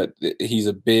 but he's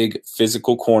a big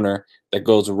physical corner that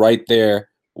goes right there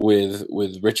with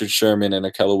Richard Sherman and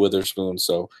Ahkello Witherspoon.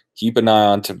 So keep an eye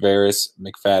on Tavares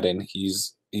McFadden.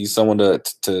 He's someone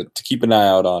to keep an eye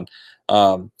out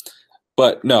on.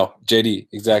 But no, JD,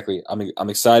 exactly. I'm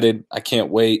excited. I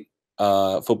can't wait.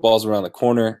 Football's around the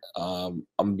corner. I'm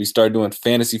gonna be starting doing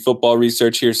fantasy football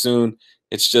research here soon.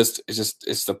 It's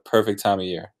the perfect time of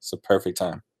year. It's the perfect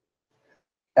time.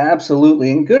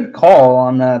 Absolutely, and good call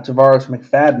on Tavares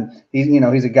McFadden.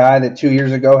 He's a guy that 2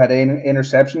 years ago had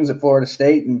interceptions at Florida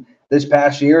State, and this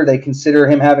past year they consider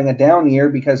him having a down year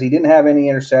because he didn't have any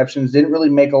interceptions, didn't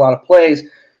really make a lot of plays.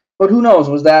 But who knows?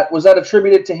 Was that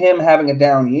attributed to him having a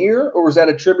down year, or was that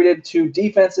attributed to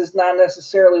defenses not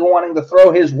necessarily wanting to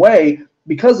throw his way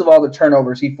because of all the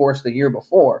turnovers he forced the year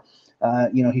before?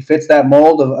 He fits that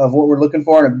mold of what we're looking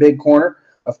for in a big corner.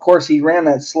 Of course, he ran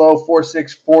that slow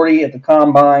 4.6 40 at the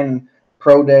combine,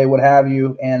 pro day, what have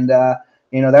you, and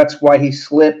that's why he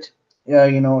slipped,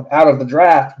 out of the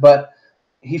draft. But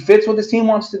he fits what this team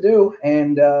wants to do,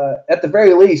 and at the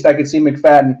very least, I could see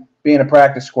McFadden being a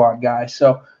practice squad guy.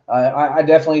 So I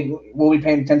definitely will be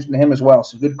paying attention to him as well.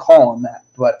 So good call on that.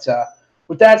 But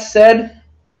with that said,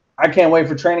 I can't wait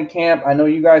for training camp. I know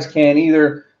you guys can't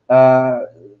either.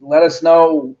 Let us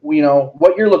know,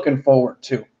 what you're looking forward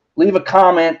to. Leave a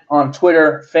comment on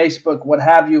Twitter, Facebook, what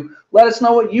have you. Let us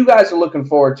know what you guys are looking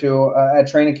forward to at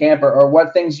training camp, or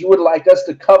what things you would like us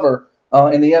to cover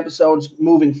in the episodes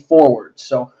moving forward.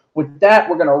 So with that,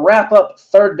 we're going to wrap up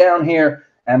third down here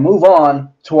and move on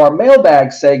to our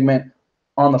mailbag segment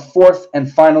on the fourth and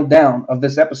final down of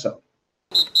this episode.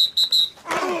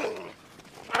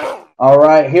 All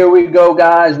right, here we go,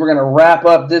 guys. We're going to wrap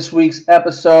up this week's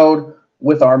episode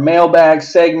with our mailbag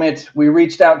segment. We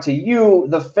reached out to you,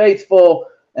 the faithful,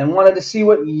 and wanted to see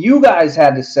what you guys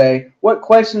had to say, what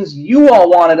questions you all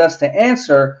wanted us to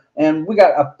answer, and we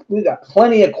got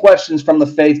plenty of questions from the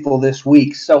faithful this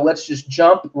week. So let's just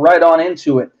jump right on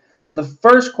into it. The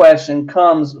first question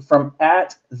comes from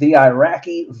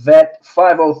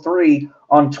 @TheIraqiVet503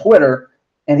 on Twitter,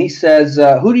 and he says,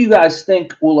 who do you guys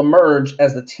think will emerge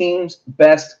as the team's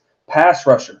best pass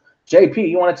rusher? JP,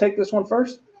 you want to take this one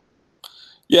first?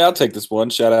 Yeah, I'll take this one.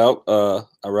 Shout out,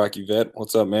 Iraqi Vet.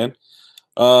 What's up, man?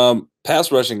 Pass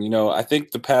rushing, I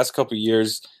think the past couple of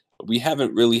years, we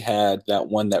haven't really had that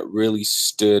one that really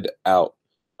stood out.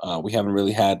 We haven't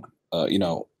really had,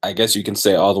 I guess you can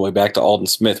say all the way back to Alden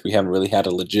Smith, we haven't really had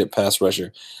a legit pass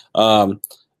rusher.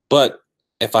 But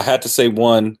if I had to say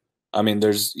one,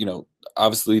 there's,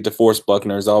 obviously DeForest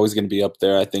Buckner is always going to be up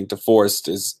there. I think DeForest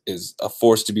is a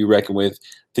force to be reckoned with. I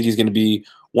think he's going to be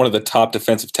one of the top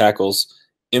defensive tackles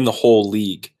in the whole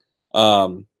league.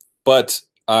 But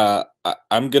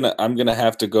I'm gonna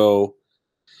have to go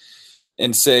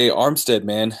and say Armstead,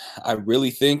 man. I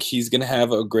really think he's gonna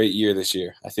have a great year this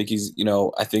year. I think he's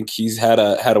had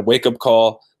a wake up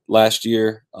call last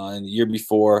year and the year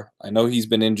before. I know he's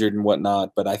been injured and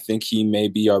whatnot, but I think he may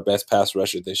be our best pass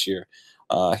rusher this year.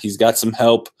 He's got some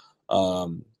help,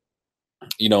 in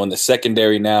the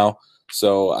secondary now.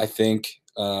 So I think,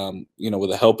 with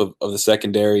the help of the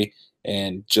secondary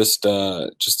and just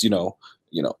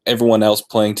everyone else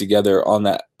playing together on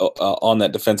that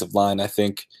defensive line, I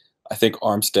think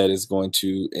Armstead is going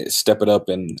to step it up,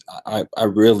 and I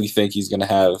really think he's going to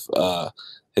have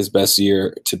his best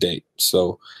year to date.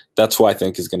 So that's who I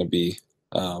think is going to be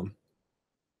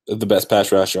the best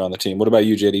pass rusher on the team. What about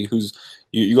you, JD? Who's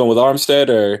you going with Armstead,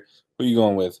 or who are you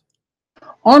going with?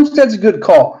 Armstead's a good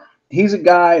call. He's a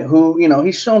guy who,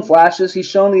 he's shown flashes. He's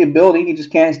shown the ability. He just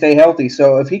can't stay healthy.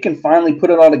 So if he can finally put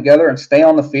it all together and stay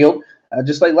on the field,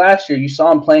 just like last year, you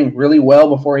saw him playing really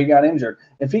well before he got injured.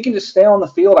 If he can just stay on the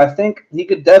field, I think he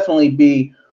could definitely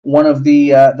be one of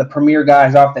the premier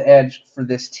guys off the edge for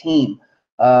this team.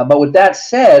 But with that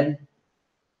said,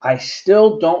 I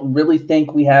still don't really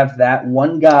think we have that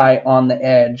one guy on the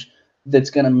edge that's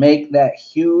going to make that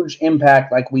huge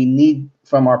impact like we need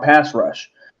from our pass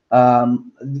rush.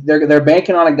 They're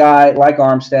banking on a guy like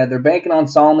Armstead. They're banking on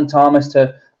Solomon Thomas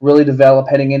to really develop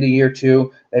heading into year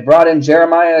two. They brought in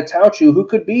Jeremiah Tauchu, who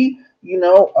could be,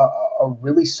 a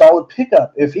really solid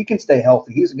pickup if he can stay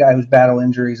healthy. He's a guy who's battled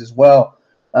injuries as well.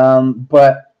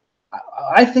 But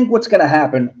I think what's going to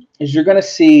happen is you're going to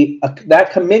see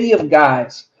that committee of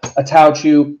guys,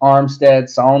 Tauchu, Armstead,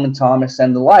 Solomon Thomas,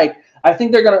 and the like. I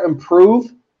think they're going to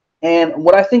improve. And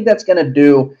what I think that's going to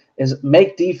do is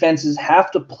make defenses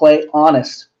have to play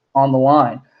honest on the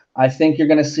line. I think you're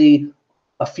going to see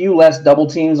a few less double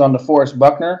teams on DeForest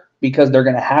Buckner because they're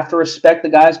going to have to respect the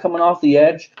guys coming off the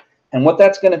edge. And what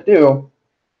that's going to do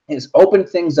is open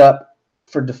things up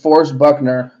for DeForest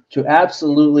Buckner to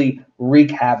absolutely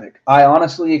wreak havoc. I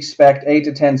honestly expect 8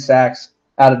 to 10 sacks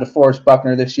out of DeForest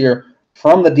Buckner this year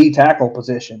from the D tackle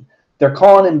position. They're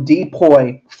calling him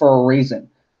D-Poi for a reason.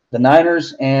 the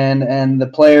Niners and the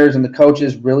players and the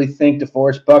coaches really think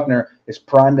DeForest Buckner is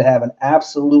primed to have an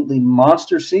absolutely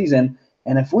monster season.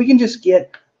 And if we can just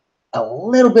get a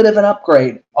little bit of an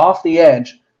upgrade off the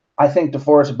edge, I think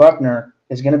DeForest Buckner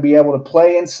is going to be able to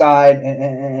play inside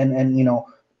and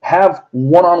have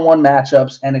one-on-one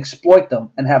matchups and exploit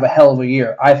them and have a hell of a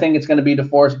year. I think it's going to be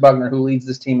DeForest Buckner who leads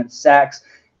this team in sacks,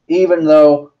 even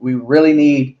though we really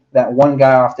need that one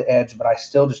guy off the edge, but I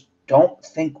still just don't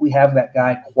think we have that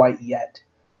guy quite yet.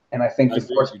 And I think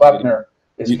DeForest Buckner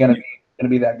is going to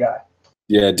be that guy.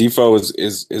 Yeah, Defoe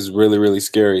is really, really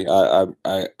scary. I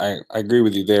agree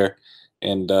with you there.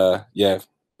 And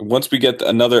once we get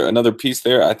another piece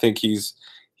there, I think he's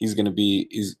going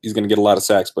to get a lot of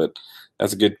sacks, but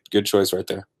that's a good choice right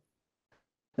there.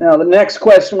 Now, the next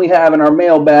question we have in our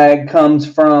mailbag comes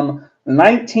from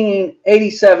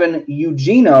 1987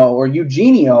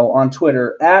 Eugenio on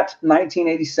Twitter, at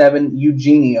 1987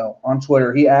 Eugenio on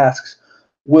Twitter. He asks,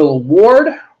 will Ward,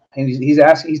 and he's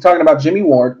talking about Jimmy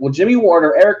Ward, will Jimmy Ward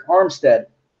or Eric Armstead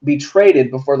be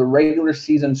traded before the regular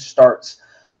season starts?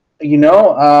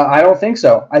 I don't think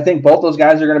so. I think both those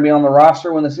guys are going to be on the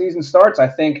roster when the season starts. I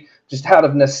think just out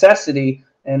of necessity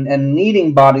and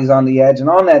needing bodies on the edge and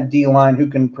on that D-line who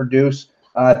can produce,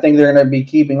 I think they're going to be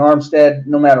keeping Armstead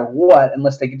no matter what,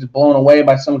 unless they get just blown away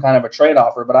by some kind of a trade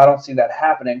offer, but I don't see that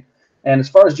happening. And as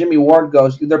far as Jimmy Ward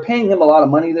goes, they're paying him a lot of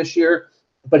money this year,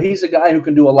 but he's a guy who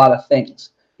can do a lot of things.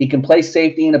 He can play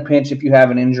safety in a pinch if you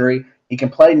have an injury. He can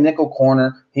play nickel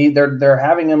corner. They're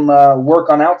having him work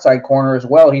on outside corner as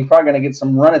well. He's probably going to get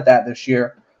some run at that this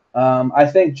year. I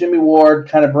think Jimmy Ward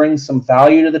kind of brings some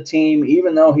value to the team,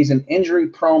 even though he's an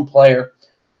injury-prone player.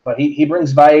 But he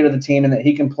brings value to the team in that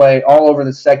he can play all over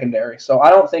the secondary. So I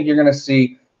don't think you're going to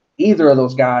see either of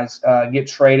those guys get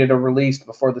traded or released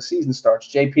before the season starts.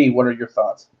 JP, what are your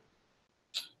thoughts?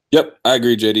 Yep, I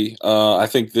agree, JD. I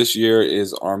think this year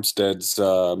is Armstead's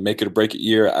make it or break it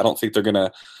year. I don't think they're going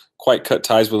to quite cut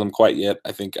ties with him quite yet.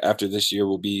 I think after this year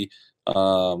will be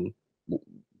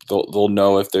they'll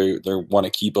know if they want to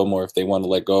keep him or if they want to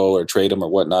let go or trade him or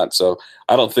whatnot. So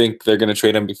I don't think they're going to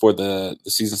trade him before the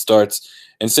season starts.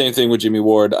 And same thing with Jimmy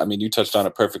Ward. I mean, you touched on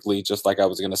it perfectly, just like I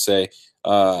was going to say.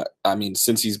 I mean,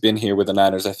 since he's been here with the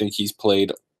Niners, I think he's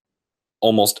played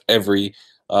almost every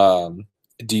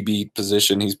DB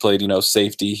position. He's played,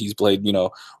 safety. He's played,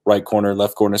 right corner,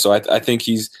 left corner. So I think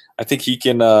he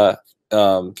can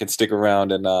stick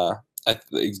around and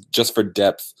just for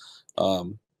depth.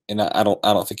 And I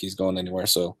don't think he's going anywhere.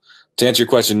 So to answer your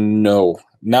question, no,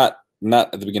 not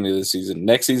at the beginning of the season.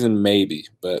 Next season, maybe,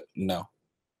 but no.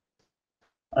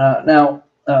 Now,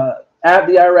 at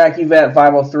the Iraqi Vet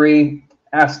 503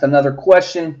 asked another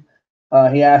question.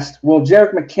 He asked, will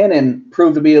Jerick McKinnon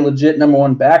prove to be a legit number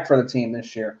one back for the team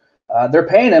this year? They're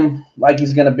paying him like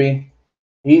he's going to be.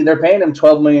 They're paying him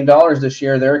 $12 million this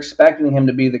year. They're expecting him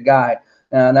to be the guy.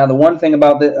 Now, the one thing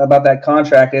about that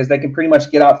contract is they can pretty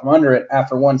much get out from under it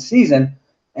after one season,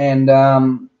 and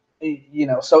so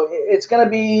it's going to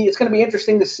be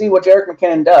interesting to see what Jerick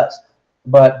McKinnon does.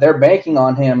 But they're banking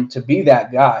on him to be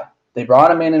that guy. They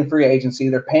brought him in free agency.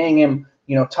 They're paying him,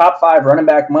 top 5 running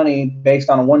back money based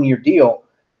on a 1-year deal,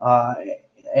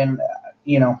 and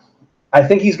I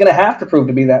think he's going to have to prove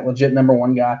to be that legit number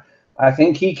one guy. I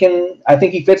think he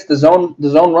fits the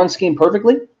zone run scheme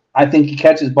perfectly. I think he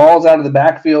catches balls out of the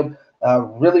backfield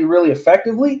really, really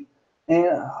effectively.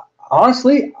 And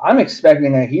honestly, I'm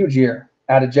expecting a huge year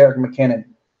out of Jerick McKinnon.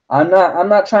 I'm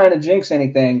not trying to jinx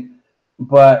anything,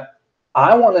 but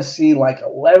I want to see like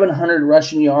 1,100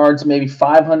 rushing yards, maybe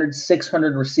 500,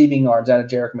 600 receiving yards out of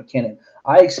Jerick McKinnon.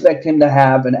 I expect him to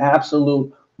have an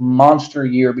absolute monster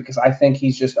year because I think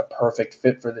he's just a perfect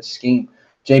fit for this scheme.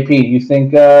 JP, you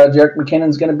think Jerick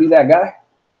McKinnon's going to be that guy?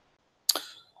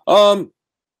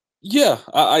 Yeah,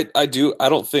 I do. I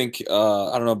don't think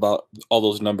I don't know about all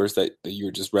those numbers that you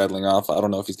were just rattling off. I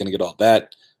don't know if he's going to get all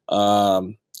that.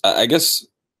 I guess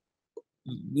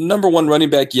number one running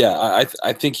back. Yeah,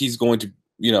 I think he's going to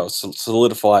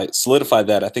solidify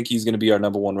that. I think he's going to be our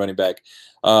number one running back.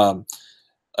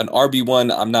 An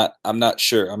RB1, I'm not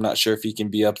sure. I'm not sure if he can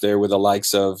be up there with the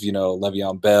likes of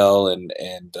Le'Veon Bell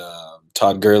and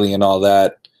Todd Gurley and all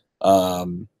that.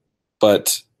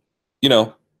 But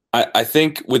I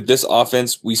think with this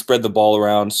offense, we spread the ball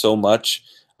around so much.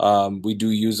 We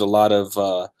do use a lot of,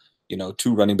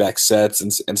 2 running back sets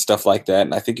and stuff like that.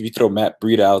 And I think if you throw Matt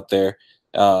Breida out there,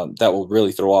 that will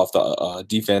really throw off the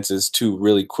defenses, 2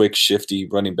 really quick, shifty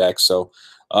running backs. So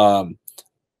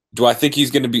do I think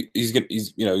he's going to be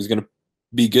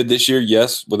good this year?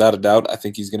 Yes, without a doubt. I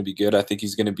think he's going to be good. I think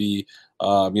he's going to be,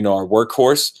 our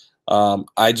workhorse.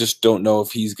 I just don't know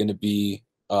if he's going to be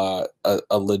a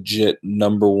legit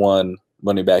number one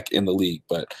running back in the league.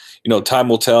 But, time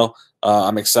will tell.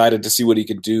 I'm excited to see what he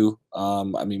could do.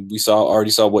 We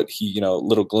already saw what he,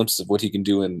 little glimpses of what he can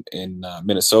do in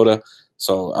Minnesota.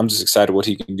 So I'm just excited what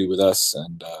he can do with us.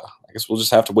 And I guess we'll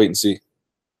just have to wait and see.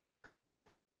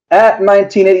 At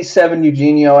 1987,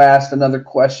 Eugenio asked another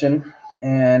question,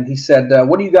 and he said,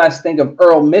 what do you guys think of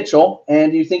Earl Mitchell,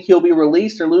 and do you think he'll be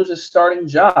released or lose his starting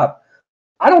job?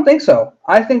 I don't think so.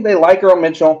 I think they like Earl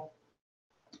Mitchell.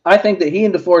 I think that he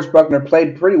and DeForest Buckner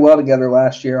played pretty well together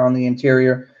last year on the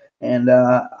interior, and,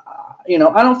 I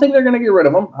don't think they're going to get rid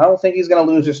of him. I don't think he's going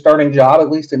to lose his starting job,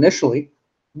 at least initially,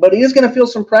 but he is going to feel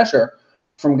some pressure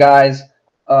from guys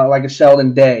like a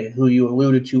Sheldon Day, who you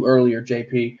alluded to earlier,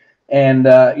 JP. And,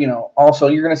 also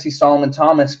you're going to see Solomon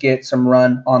Thomas get some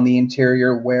run on the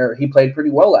interior where he played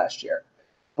pretty well last year.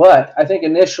 But I think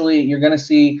initially you're going to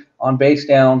see on base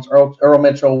downs, Earl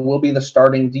Mitchell will be the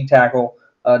starting D tackle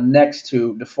next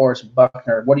to DeForest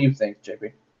Buckner. What do you think,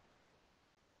 JP?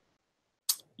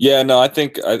 Yeah, no, I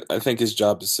think his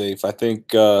job is safe. I think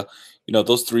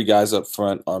those three guys up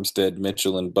front, Armstead,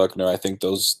 Mitchell, and Buckner. I think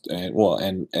those,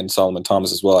 and Solomon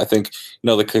Thomas as well. I think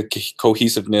the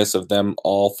cohesiveness of them,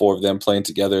 all four of them playing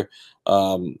together.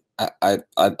 I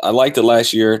liked it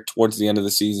last year towards the end of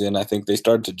the season. I think they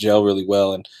started to gel really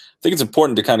well, and I think it's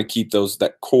important to kind of keep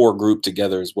that core group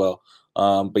together as well.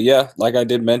 But yeah, like I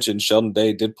did mention, Sheldon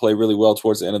Day did play really well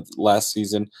towards the end of the last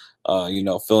season.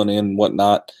 Filling in and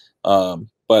whatnot.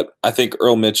 But I think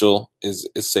Earl Mitchell is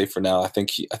safe for now. I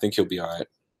think he'll be all right.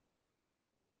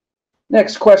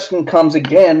 Next question comes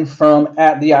again from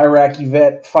at the Iraqi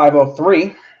Vet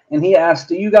 503, and he asked,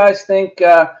 do you guys think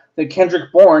that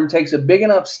Kendrick Bourne takes a big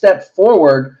enough step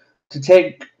forward to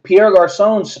take Pierre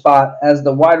Garçon's spot as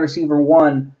the wide receiver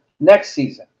 1 next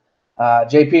season?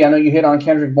 JP, I know you hit on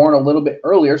Kendrick Bourne a little bit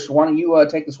earlier, so why don't you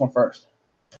take this one first?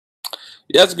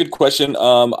 Yeah, that's a good question.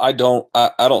 I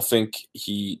don't think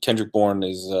Kendrick Bourne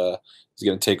is going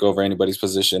to take over anybody's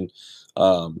position.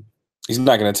 He's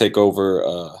not going to take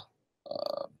over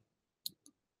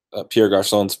Pierre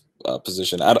Garçon's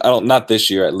position. I don't, not this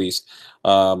year at least,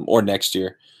 or next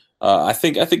year. I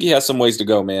think he has some ways to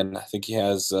go, man. I think he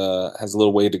has a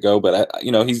little way to go, but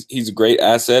he's a great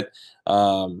asset,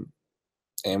 and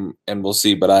we'll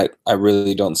see. But I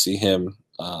really don't see him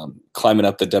climbing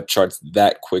up the depth charts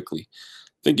that quickly.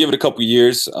 I think give it a couple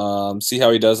years, see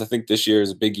how he does. I think this year is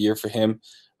a big year for him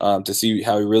to see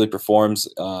how he really performs.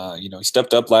 He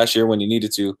stepped up last year when he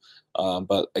needed to,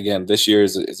 but again, this year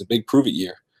is a big prove-it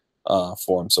year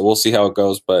for him. So we'll see how it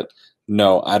goes. But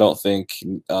no, I don't think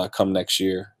come next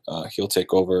year he'll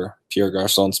take over Pierre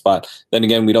Garçon's spot. Then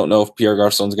again, we don't know if Pierre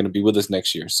Garçon's going to be with us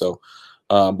next year. So,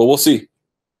 but we'll see.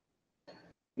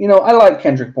 I like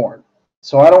Kendrick Bourne,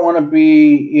 so I don't want to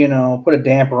be, put a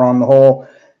damper on the whole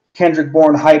Kendrick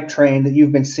Bourne hype train that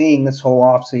you've been seeing this whole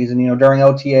offseason. During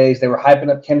OTAs, they were hyping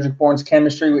up Kendrick Bourne's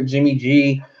chemistry with Jimmy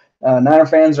G. Niner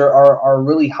fans are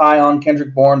really high on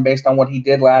Kendrick Bourne based on what he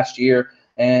did last year.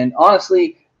 And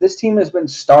honestly, this team has been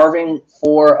starving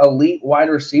for elite wide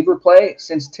receiver play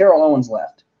since Terrell Owens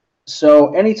left.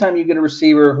 So anytime you get a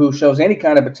receiver who shows any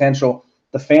kind of potential,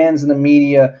 the fans and the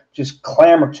media just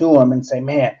clamor to him and say,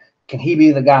 man, can he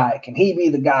be the guy? Can he be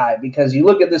the guy? Because you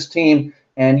look at this team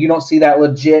and you don't see that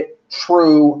legit,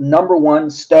 true, number one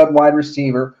stud wide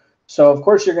receiver. So, of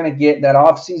course, you're going to get that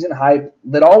offseason hype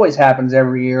that always happens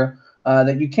every year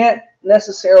that you can't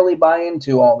necessarily buy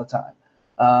into all the time.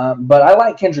 But I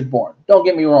like Kendrick Bourne. Don't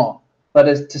get me wrong.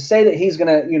 But to say that he's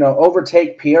going to,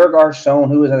 overtake Pierre Garçon,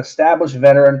 who is an established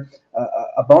veteran,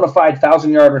 a bona fide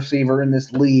 1,000-yard receiver in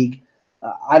this league,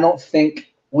 I don't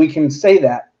think we can say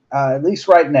that, at least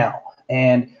right now.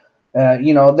 And they've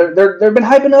been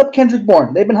hyping up Kendrick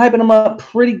Bourne. They've been hyping him up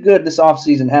pretty good this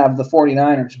offseason, have the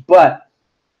 49ers. But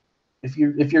if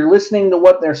you're listening to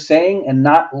what they're saying and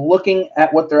not looking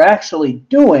at what they're actually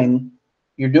doing,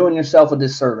 you're doing yourself a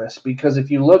disservice. Because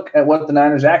if you look at what the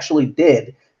Niners actually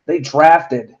did, they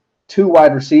drafted 2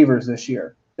 wide receivers this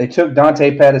year. They took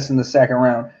Dante Pettis in the 2nd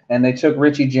round, and they took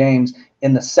Richie James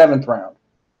in the 7th round.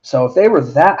 So if they were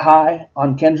that high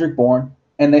on Kendrick Bourne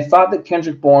and they thought that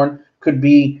Kendrick Bourne could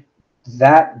be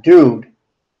that dude,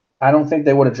 I don't think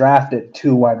they would have drafted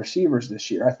 2 wide receivers this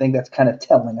year. I think that's kind of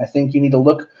telling. I think you need to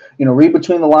look, read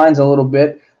between the lines a little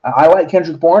bit. I like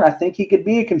Kendrick Bourne. I think he could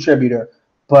be a contributor.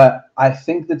 But I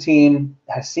think the team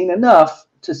has seen enough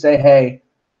to say, hey,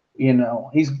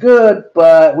 he's good,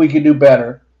 but we could do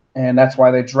better. And that's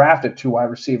why they drafted 2 wide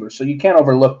receivers. So you can't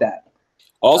overlook that.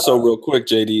 Also, real quick,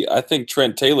 JD, I think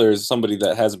Trent Taylor is somebody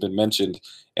that hasn't been mentioned,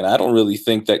 and I don't really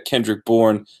think that Kendrick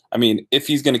Bourne, if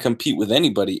he's going to compete with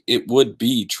anybody, it would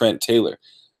be Trent Taylor.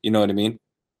 You know what I mean?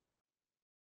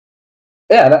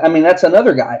 Yeah, I mean, that's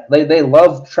another guy. They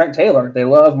love Trent Taylor. They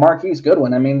love Marquise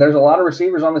Goodwin. I mean, there's a lot of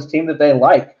receivers on this team that they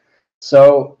like.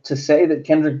 So to say that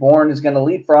Kendrick Bourne is going to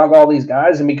leapfrog all these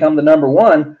guys and become the number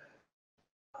one,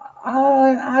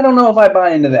 I don't know if I buy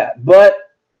into that. But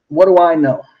what do I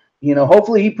know?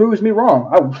 Hopefully he proves me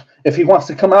wrong. If he wants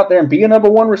to come out there and be a number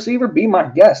one receiver, be my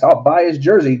guest. I'll buy his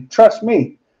jersey. Trust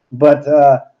me. But,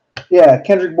 yeah,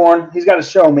 Kendrick Bourne, he's got to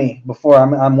show me before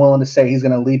I'm willing to say he's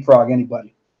going to leapfrog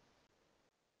anybody.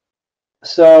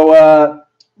 So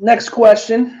next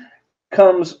question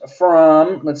comes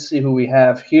from, let's see who we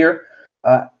have here,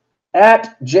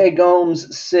 at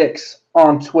jgomes6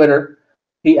 on Twitter.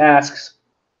 He asks,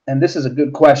 and this is a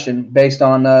good question based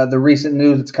on the recent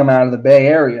news that's come out of the Bay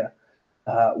Area.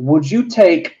 Would you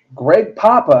take Greg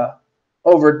Papa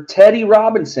over Ted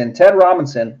Robinson,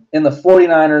 in the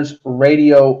 49ers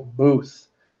radio booth?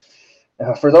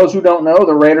 For those who don't know,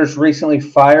 the Raiders recently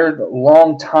fired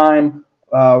longtime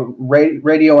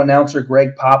radio announcer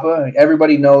Greg Papa.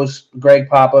 Everybody knows Greg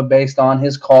Papa based on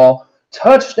his call,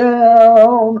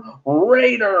 touchdown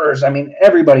Raiders. I mean,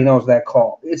 everybody knows that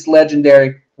call. It's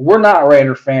legendary. We're not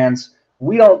Raider fans.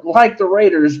 We don't like the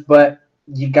Raiders, but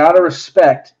you got to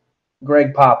respect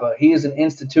Greg Papa. He is an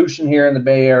institution here in the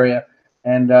Bay Area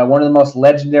and one of the most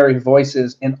legendary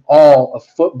voices in all of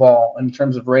football in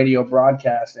terms of radio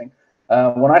broadcasting.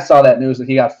 When I saw that news that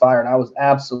he got fired, I was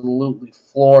absolutely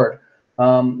floored.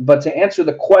 But to answer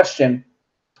the question,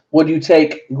 would you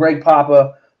take Greg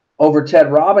Papa over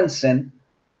Ted Robinson?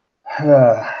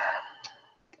 I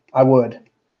would.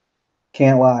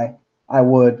 Can't lie. I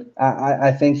would.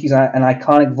 I think he's an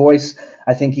iconic voice.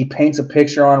 I think he paints a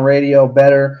picture on radio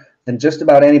better than just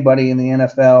about anybody in the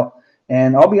NFL.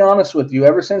 And I'll be honest with you,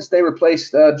 ever since they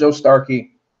replaced Joe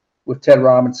Starkey with Ted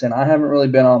Robinson, I haven't really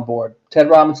been on board. Ted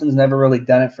Robinson's never really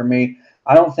done it for me.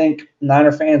 I don't think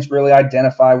Niner fans really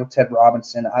identify with Ted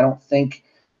Robinson. I don't think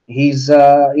he's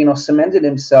cemented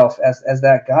himself as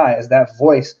that guy, as that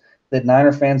voice that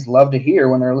Niner fans love to hear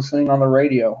when they're listening on the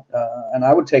radio. And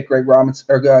I would take Greg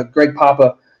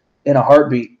Papa in a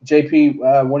heartbeat.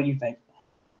 JP, what do you think?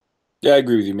 Yeah, I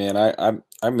agree with you, man.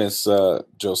 I miss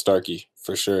Joe Starkey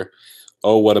for sure.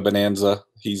 Oh, what a bonanza!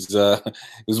 He's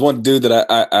one dude that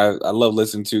I love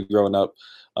listening to growing up.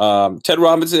 Ted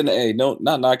Robinson, hey, no,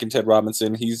 not knocking Ted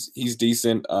Robinson. He's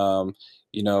decent, but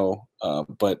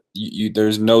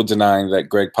there's no denying that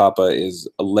Greg Papa is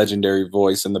a legendary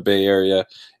voice in the Bay Area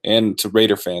and to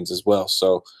Raider fans as well.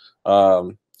 So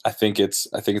I think it's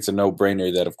a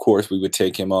no-brainer that of course we would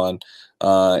take him on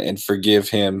and forgive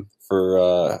him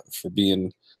for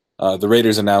being the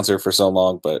Raiders announcer for so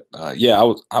long. But yeah,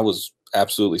 I was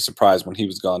absolutely surprised when he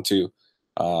was gone too.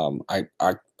 I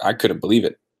couldn't believe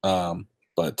it.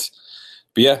 But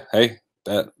yeah, hey,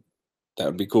 that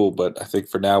would be cool. But I think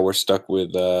for now we're stuck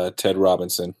with Ted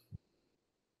Robinson.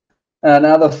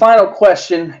 Now the final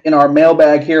question in our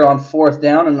mailbag here on Fourth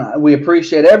Down, and we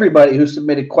appreciate everybody who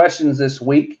submitted questions this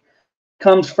week,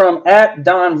 comes from at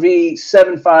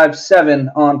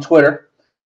DonV757 on Twitter.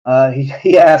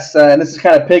 He asks, and this is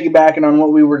kind of piggybacking on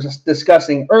what we were just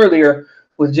discussing earlier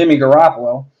with Jimmy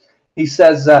Garoppolo. He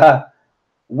says,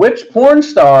 which porn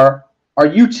star are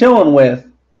you chilling with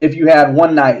if you had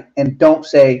one night? And don't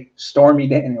say Stormy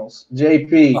Daniels.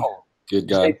 JP. Oh, good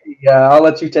guy. JP, I'll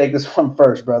let you take this one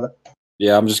first, brother.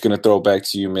 Yeah, I'm just going to throw it back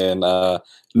to you, man. Man,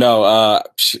 I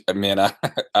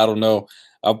don't know.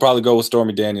 I'll probably go with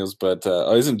Stormy Daniels, but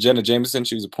isn't Jenna Jameson?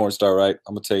 She was a porn star, right?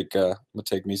 I'm gonna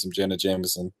take me some Jenna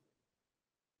Jameson.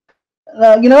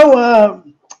 I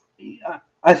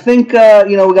think we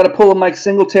got to pull a Mike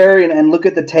Singletary and look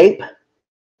at the tape,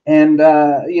 and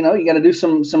you got to do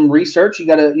some research. You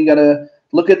got to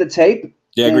look at the tape.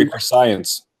 Yeah, I agree, for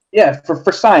science. Yeah,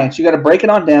 for science, you got to break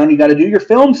it on down. You got to do your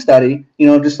film study.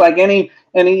 Just like any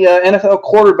NFL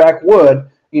quarterback would.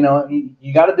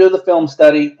 You got to do the film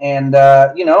study, and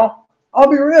I'll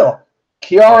be real.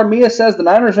 Kiara Mia says the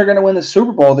Niners are going to win the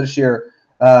Super Bowl this year,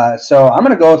 so I'm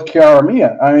going to go with Kiara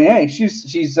Mia. I mean, hey,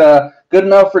 she's good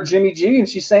enough for Jimmy G, and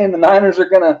she's saying the Niners are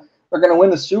going to win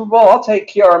the Super Bowl. I'll take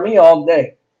Kiara Mia all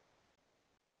day.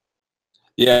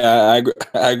 Yeah,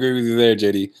 I agree with you there,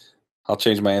 JD. I'll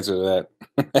change my answer to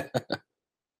that.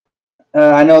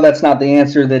 I know that's not the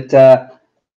answer that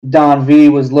Don V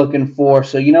was looking for.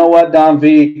 So you know what, Don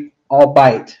V, I'll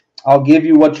bite. I'll give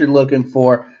you what you're looking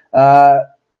for. I've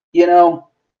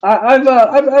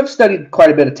studied quite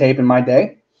a bit of tape in my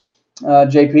day.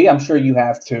 JP, I'm sure you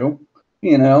have too.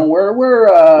 We're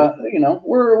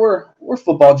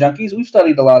football junkies. We've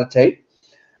studied a lot of tape.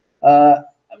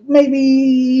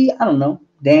 Maybe, I don't know,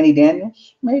 Danny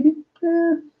Daniels, maybe.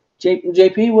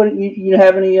 JP, what you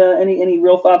have any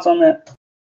real thoughts on that?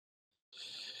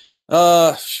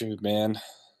 Shoot, man.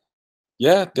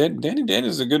 Yeah, Danny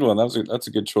Daniels is a good one. That's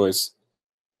a good choice.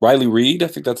 Riley Reid, I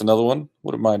think that's another one.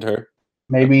 Wouldn't mind her.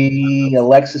 Maybe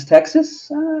Alexis,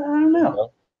 Texas? I don't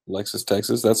know. Alexis,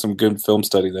 Texas. That's some good film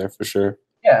study there for sure.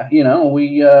 Yeah,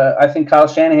 I think Kyle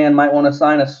Shanahan might want to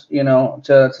sign us,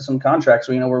 to some contracts.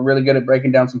 So, we're really good at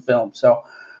breaking down some film. So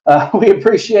we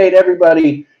appreciate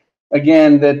everybody,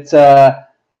 again, that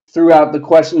threw out the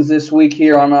questions this week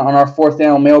here on our fourth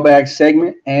down mailbag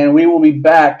segment. And we will be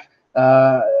back,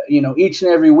 each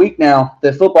and every week now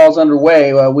that football's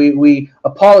underway. We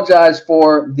apologize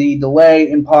for the delay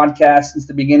in podcasts since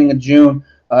the beginning of June.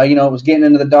 It was getting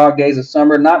into the dog days of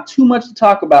summer. Not too much to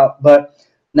talk about, but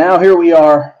now here we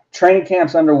are. Training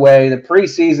camp's underway. The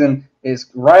preseason is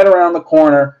right around the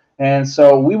corner. And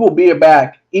so we will be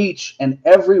back each and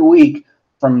every week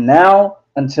from now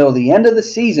until the end of the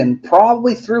season,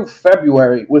 probably through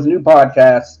February, with new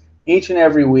podcasts each and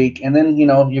every week. And then,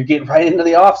 you get right into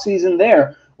the off season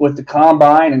there with the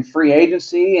combine and free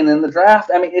agency and then the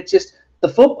draft. I mean, it's just the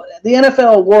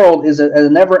NFL world is a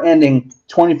never-ending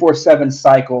 24/7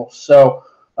 cycle. So,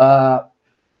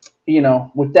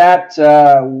 with that,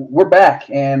 we're back,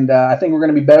 and I think we're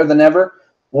going to be better than ever.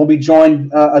 We'll be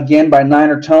joined again by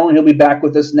Niner Tone. He'll be back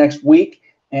with us next week,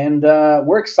 and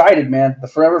we're excited, man. The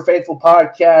Forever Faithful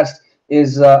podcast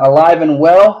is alive and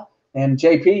well. And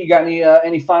JP, you got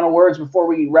any final words before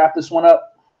we wrap this one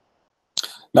up?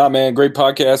 Nah, man, great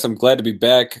podcast. I'm glad to be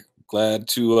back. Glad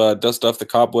to dust off the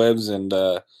cobwebs and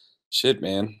shit,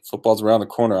 man. Football's around the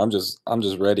corner. I'm just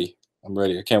ready. I'm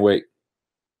ready. I can't wait.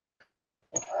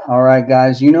 All right,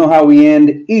 guys. You know how we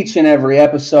end each and every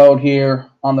episode here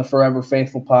on the Forever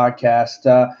Faithful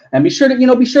podcast. And be sure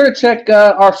to check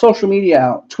our social media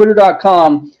out.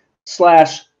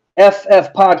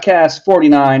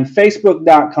 Twitter.com/FFpodcast49,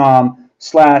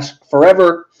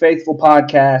 Facebook.com/Forever Faithful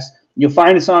Podcast. You'll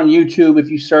find us on YouTube if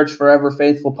you search Forever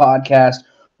Faithful Podcast.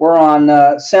 We're on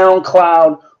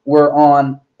SoundCloud. We're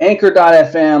on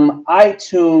Anchor.fm,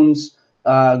 iTunes,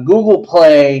 Google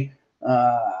Play.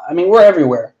 We're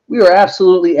everywhere. We are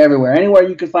absolutely everywhere. Anywhere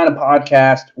you can find a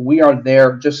podcast, we are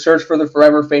there. Just search for the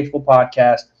Forever Faithful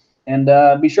Podcast. And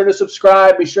be sure to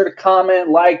subscribe. Be sure to comment,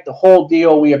 like, the whole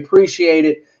deal. We appreciate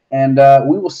it. And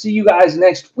we will see you guys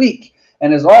next week.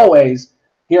 And as always,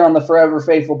 here on the Forever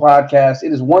Faithful Podcast,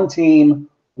 it is one team,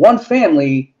 one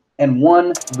family, and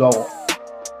one goal.